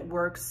mood and it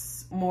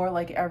works more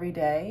like every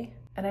day.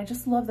 And I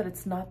just love that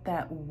it's not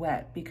that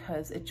wet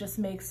because it just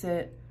makes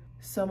it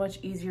so much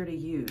easier to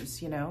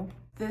use, you know?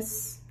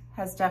 This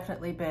has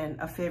definitely been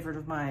a favorite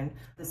of mine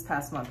this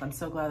past month. I'm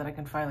so glad that I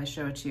can finally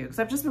show it to you because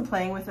I've just been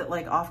playing with it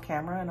like off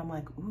camera and I'm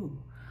like, ooh,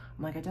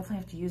 I'm like, I definitely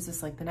have to use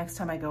this like the next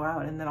time I go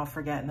out and then I'll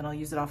forget and then I'll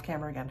use it off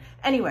camera again.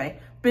 Anyway,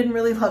 been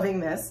really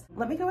loving this.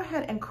 Let me go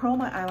ahead and curl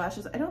my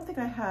eyelashes. I don't think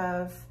I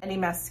have any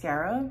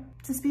mascara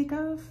to speak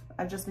of.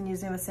 I've just been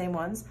using the same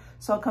ones.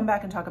 So I'll come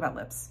back and talk about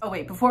lips. Oh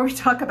wait, before we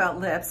talk about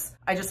lips,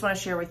 I just wanna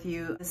share with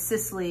you the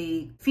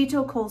Sisley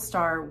Phyto Cold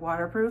Star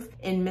Waterproof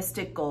in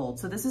Mystic Gold.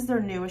 So this is their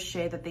newest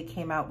shade that they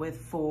came out with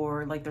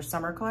for like their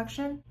summer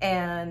collection.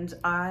 And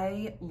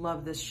I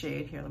love this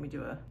shade. Here, let me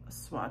do a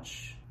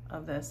swatch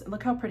of this. And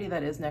look how pretty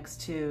that is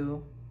next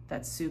to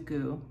that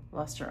Suku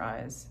Luster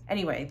Eyes.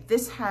 Anyway,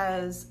 this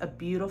has a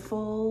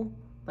beautiful,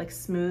 like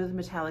smooth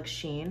metallic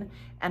sheen.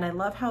 And I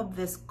love how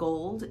this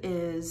gold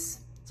is,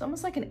 it's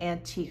almost like an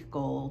antique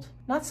gold.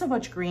 Not so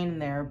much green in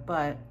there,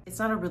 but it's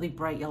not a really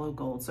bright yellow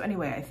gold. So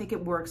anyway, I think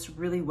it works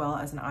really well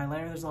as an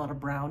eyeliner. There's a lot of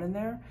brown in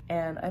there.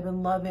 And I've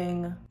been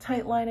loving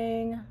tight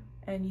lining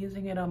and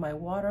using it on my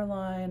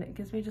waterline. It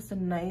gives me just a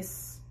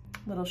nice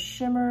little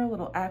shimmer,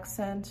 little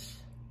accent.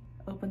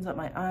 Opens up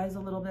my eyes a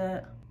little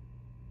bit.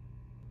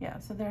 Yeah,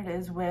 so there it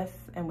is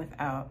with and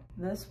without.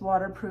 This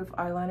waterproof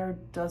eyeliner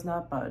does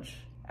not budge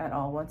at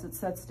all. Once it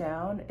sets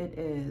down, it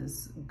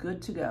is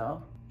good to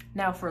go.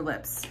 Now for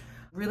lips.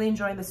 Really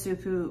enjoying the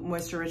Suku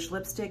Moisture Rich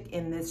lipstick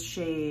in this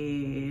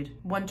shade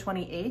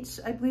 128,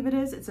 I believe it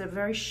is. It's a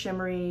very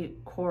shimmery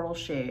coral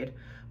shade,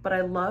 but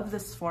I love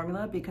this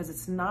formula because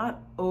it's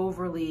not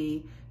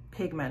overly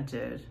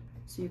pigmented.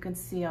 So you can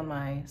see on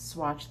my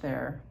swatch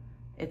there,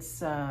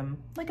 it's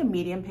like a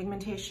medium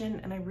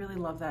pigmentation, and I really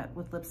love that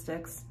with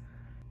lipsticks.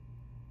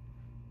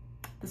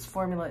 This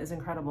formula is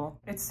incredible.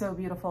 It's so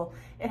beautiful.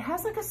 It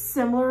has like a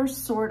similar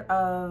sort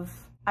of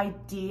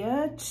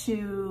idea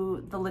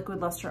to the Liquid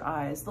Luster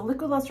Eyes. The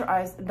Liquid Luster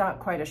Eyes, not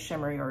quite as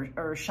shimmery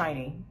or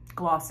shiny,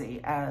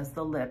 glossy as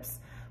the lips,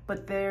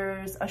 but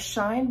there's a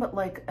shine, but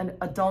like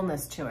a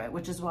dullness to it,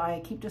 which is why I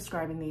keep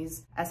describing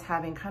these as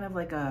having kind of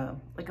like a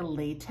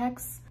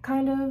latex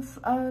kind of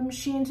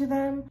sheen to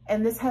them.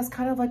 And this has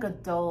kind of like a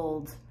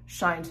dulled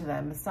shine to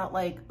them. It's not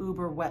like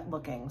uber wet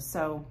looking.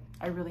 So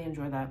I really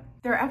enjoy that.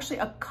 There are actually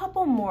a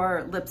couple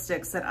more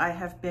lipsticks that I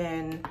have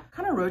been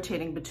kind of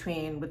rotating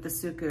between with the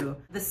Suku.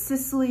 The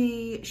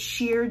Sicily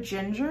Sheer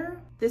Ginger.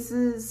 This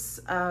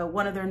is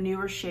one of their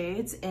newer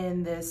shades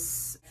in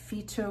this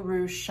Fito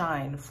Rouge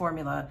Shine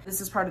formula.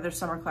 This is part of their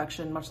summer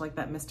collection, much like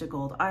that Mystic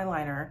Gold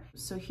eyeliner.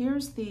 So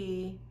here's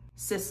the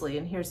Sicily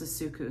and here's the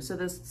Suku. So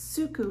this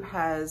Suku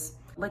has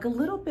like a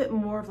little bit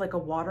more of like a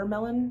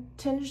watermelon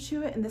tinge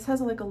to it, and this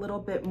has like a little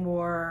bit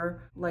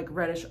more like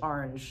reddish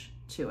orange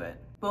to it.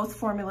 Both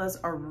formulas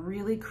are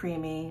really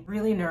creamy,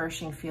 really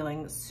nourishing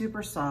feeling,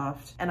 super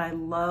soft, and I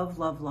love,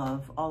 love,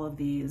 love all of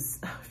these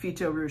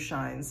Fito Rouge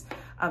shines.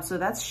 So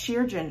that's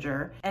Sheer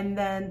Ginger. And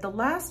then the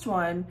last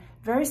one,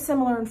 very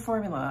similar in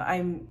formula.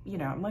 I'm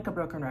like a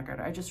broken record.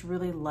 I just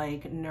really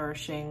like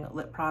nourishing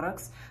lip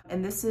products.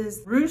 And this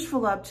is Rouge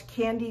Volupte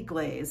Candy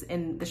Glaze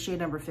in the shade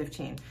number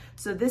 15.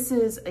 So this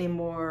is a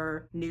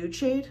more nude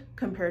shade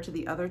compared to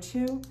the other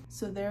two.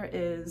 So there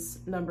is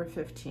number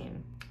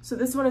 15. So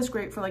this one is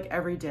great for like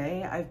every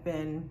day. I've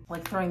been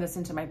like throwing this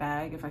into my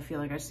bag if I feel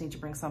like I just need to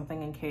bring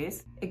something in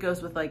case. It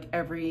goes with like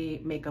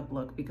every makeup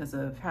look because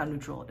of how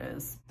neutral it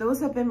is. Those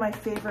have been my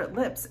favorite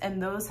lips,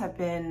 and those have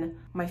been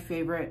my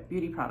favorite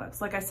beauty products.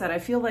 Like I said, I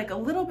feel like a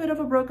little bit of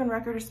a broken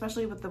record,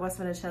 especially with the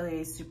Westman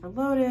Atelier Super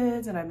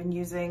Loaded, and I've been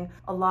using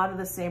a lot of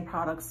the same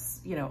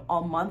products,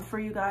 all month for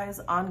you guys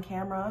on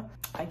camera.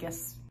 I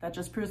guess that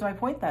just proves my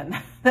point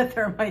then, that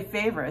they're my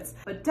favorites.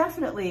 But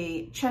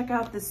definitely check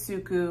out the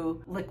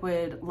Suku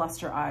Liquid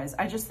Luster Eyes.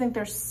 I just think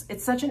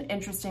it's such an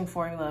interesting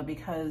formula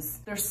because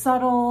they're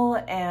subtle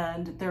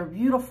and they're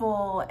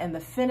beautiful and the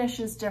finish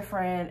is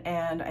different,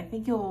 and I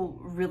think you'll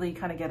really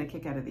kind of get a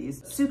kick out of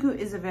these. Suku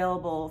is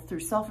available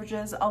through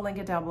Selfridges. I'll link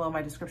it down below in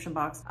my description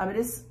box. It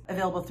is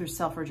available through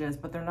Selfridges,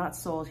 but they're not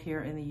sold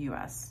here in the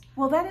US.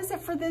 Well, that is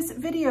it for this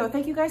video.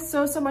 Thank you guys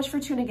so much for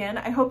tuning in.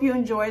 I hope you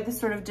enjoyed this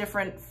sort of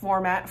different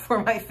format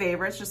for my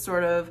favorites, just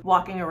sort of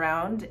walking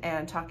around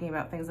and talking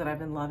about things that I've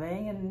been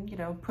loving and,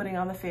 putting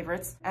on the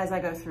favorites as I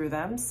go through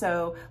them.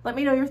 So let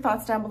me know your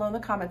thoughts down below in the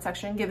comment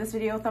section. Give this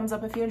video a thumbs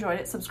up if you enjoyed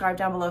it. Subscribe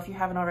down below if you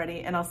haven't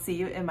already, and I'll see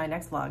you in my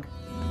next vlog.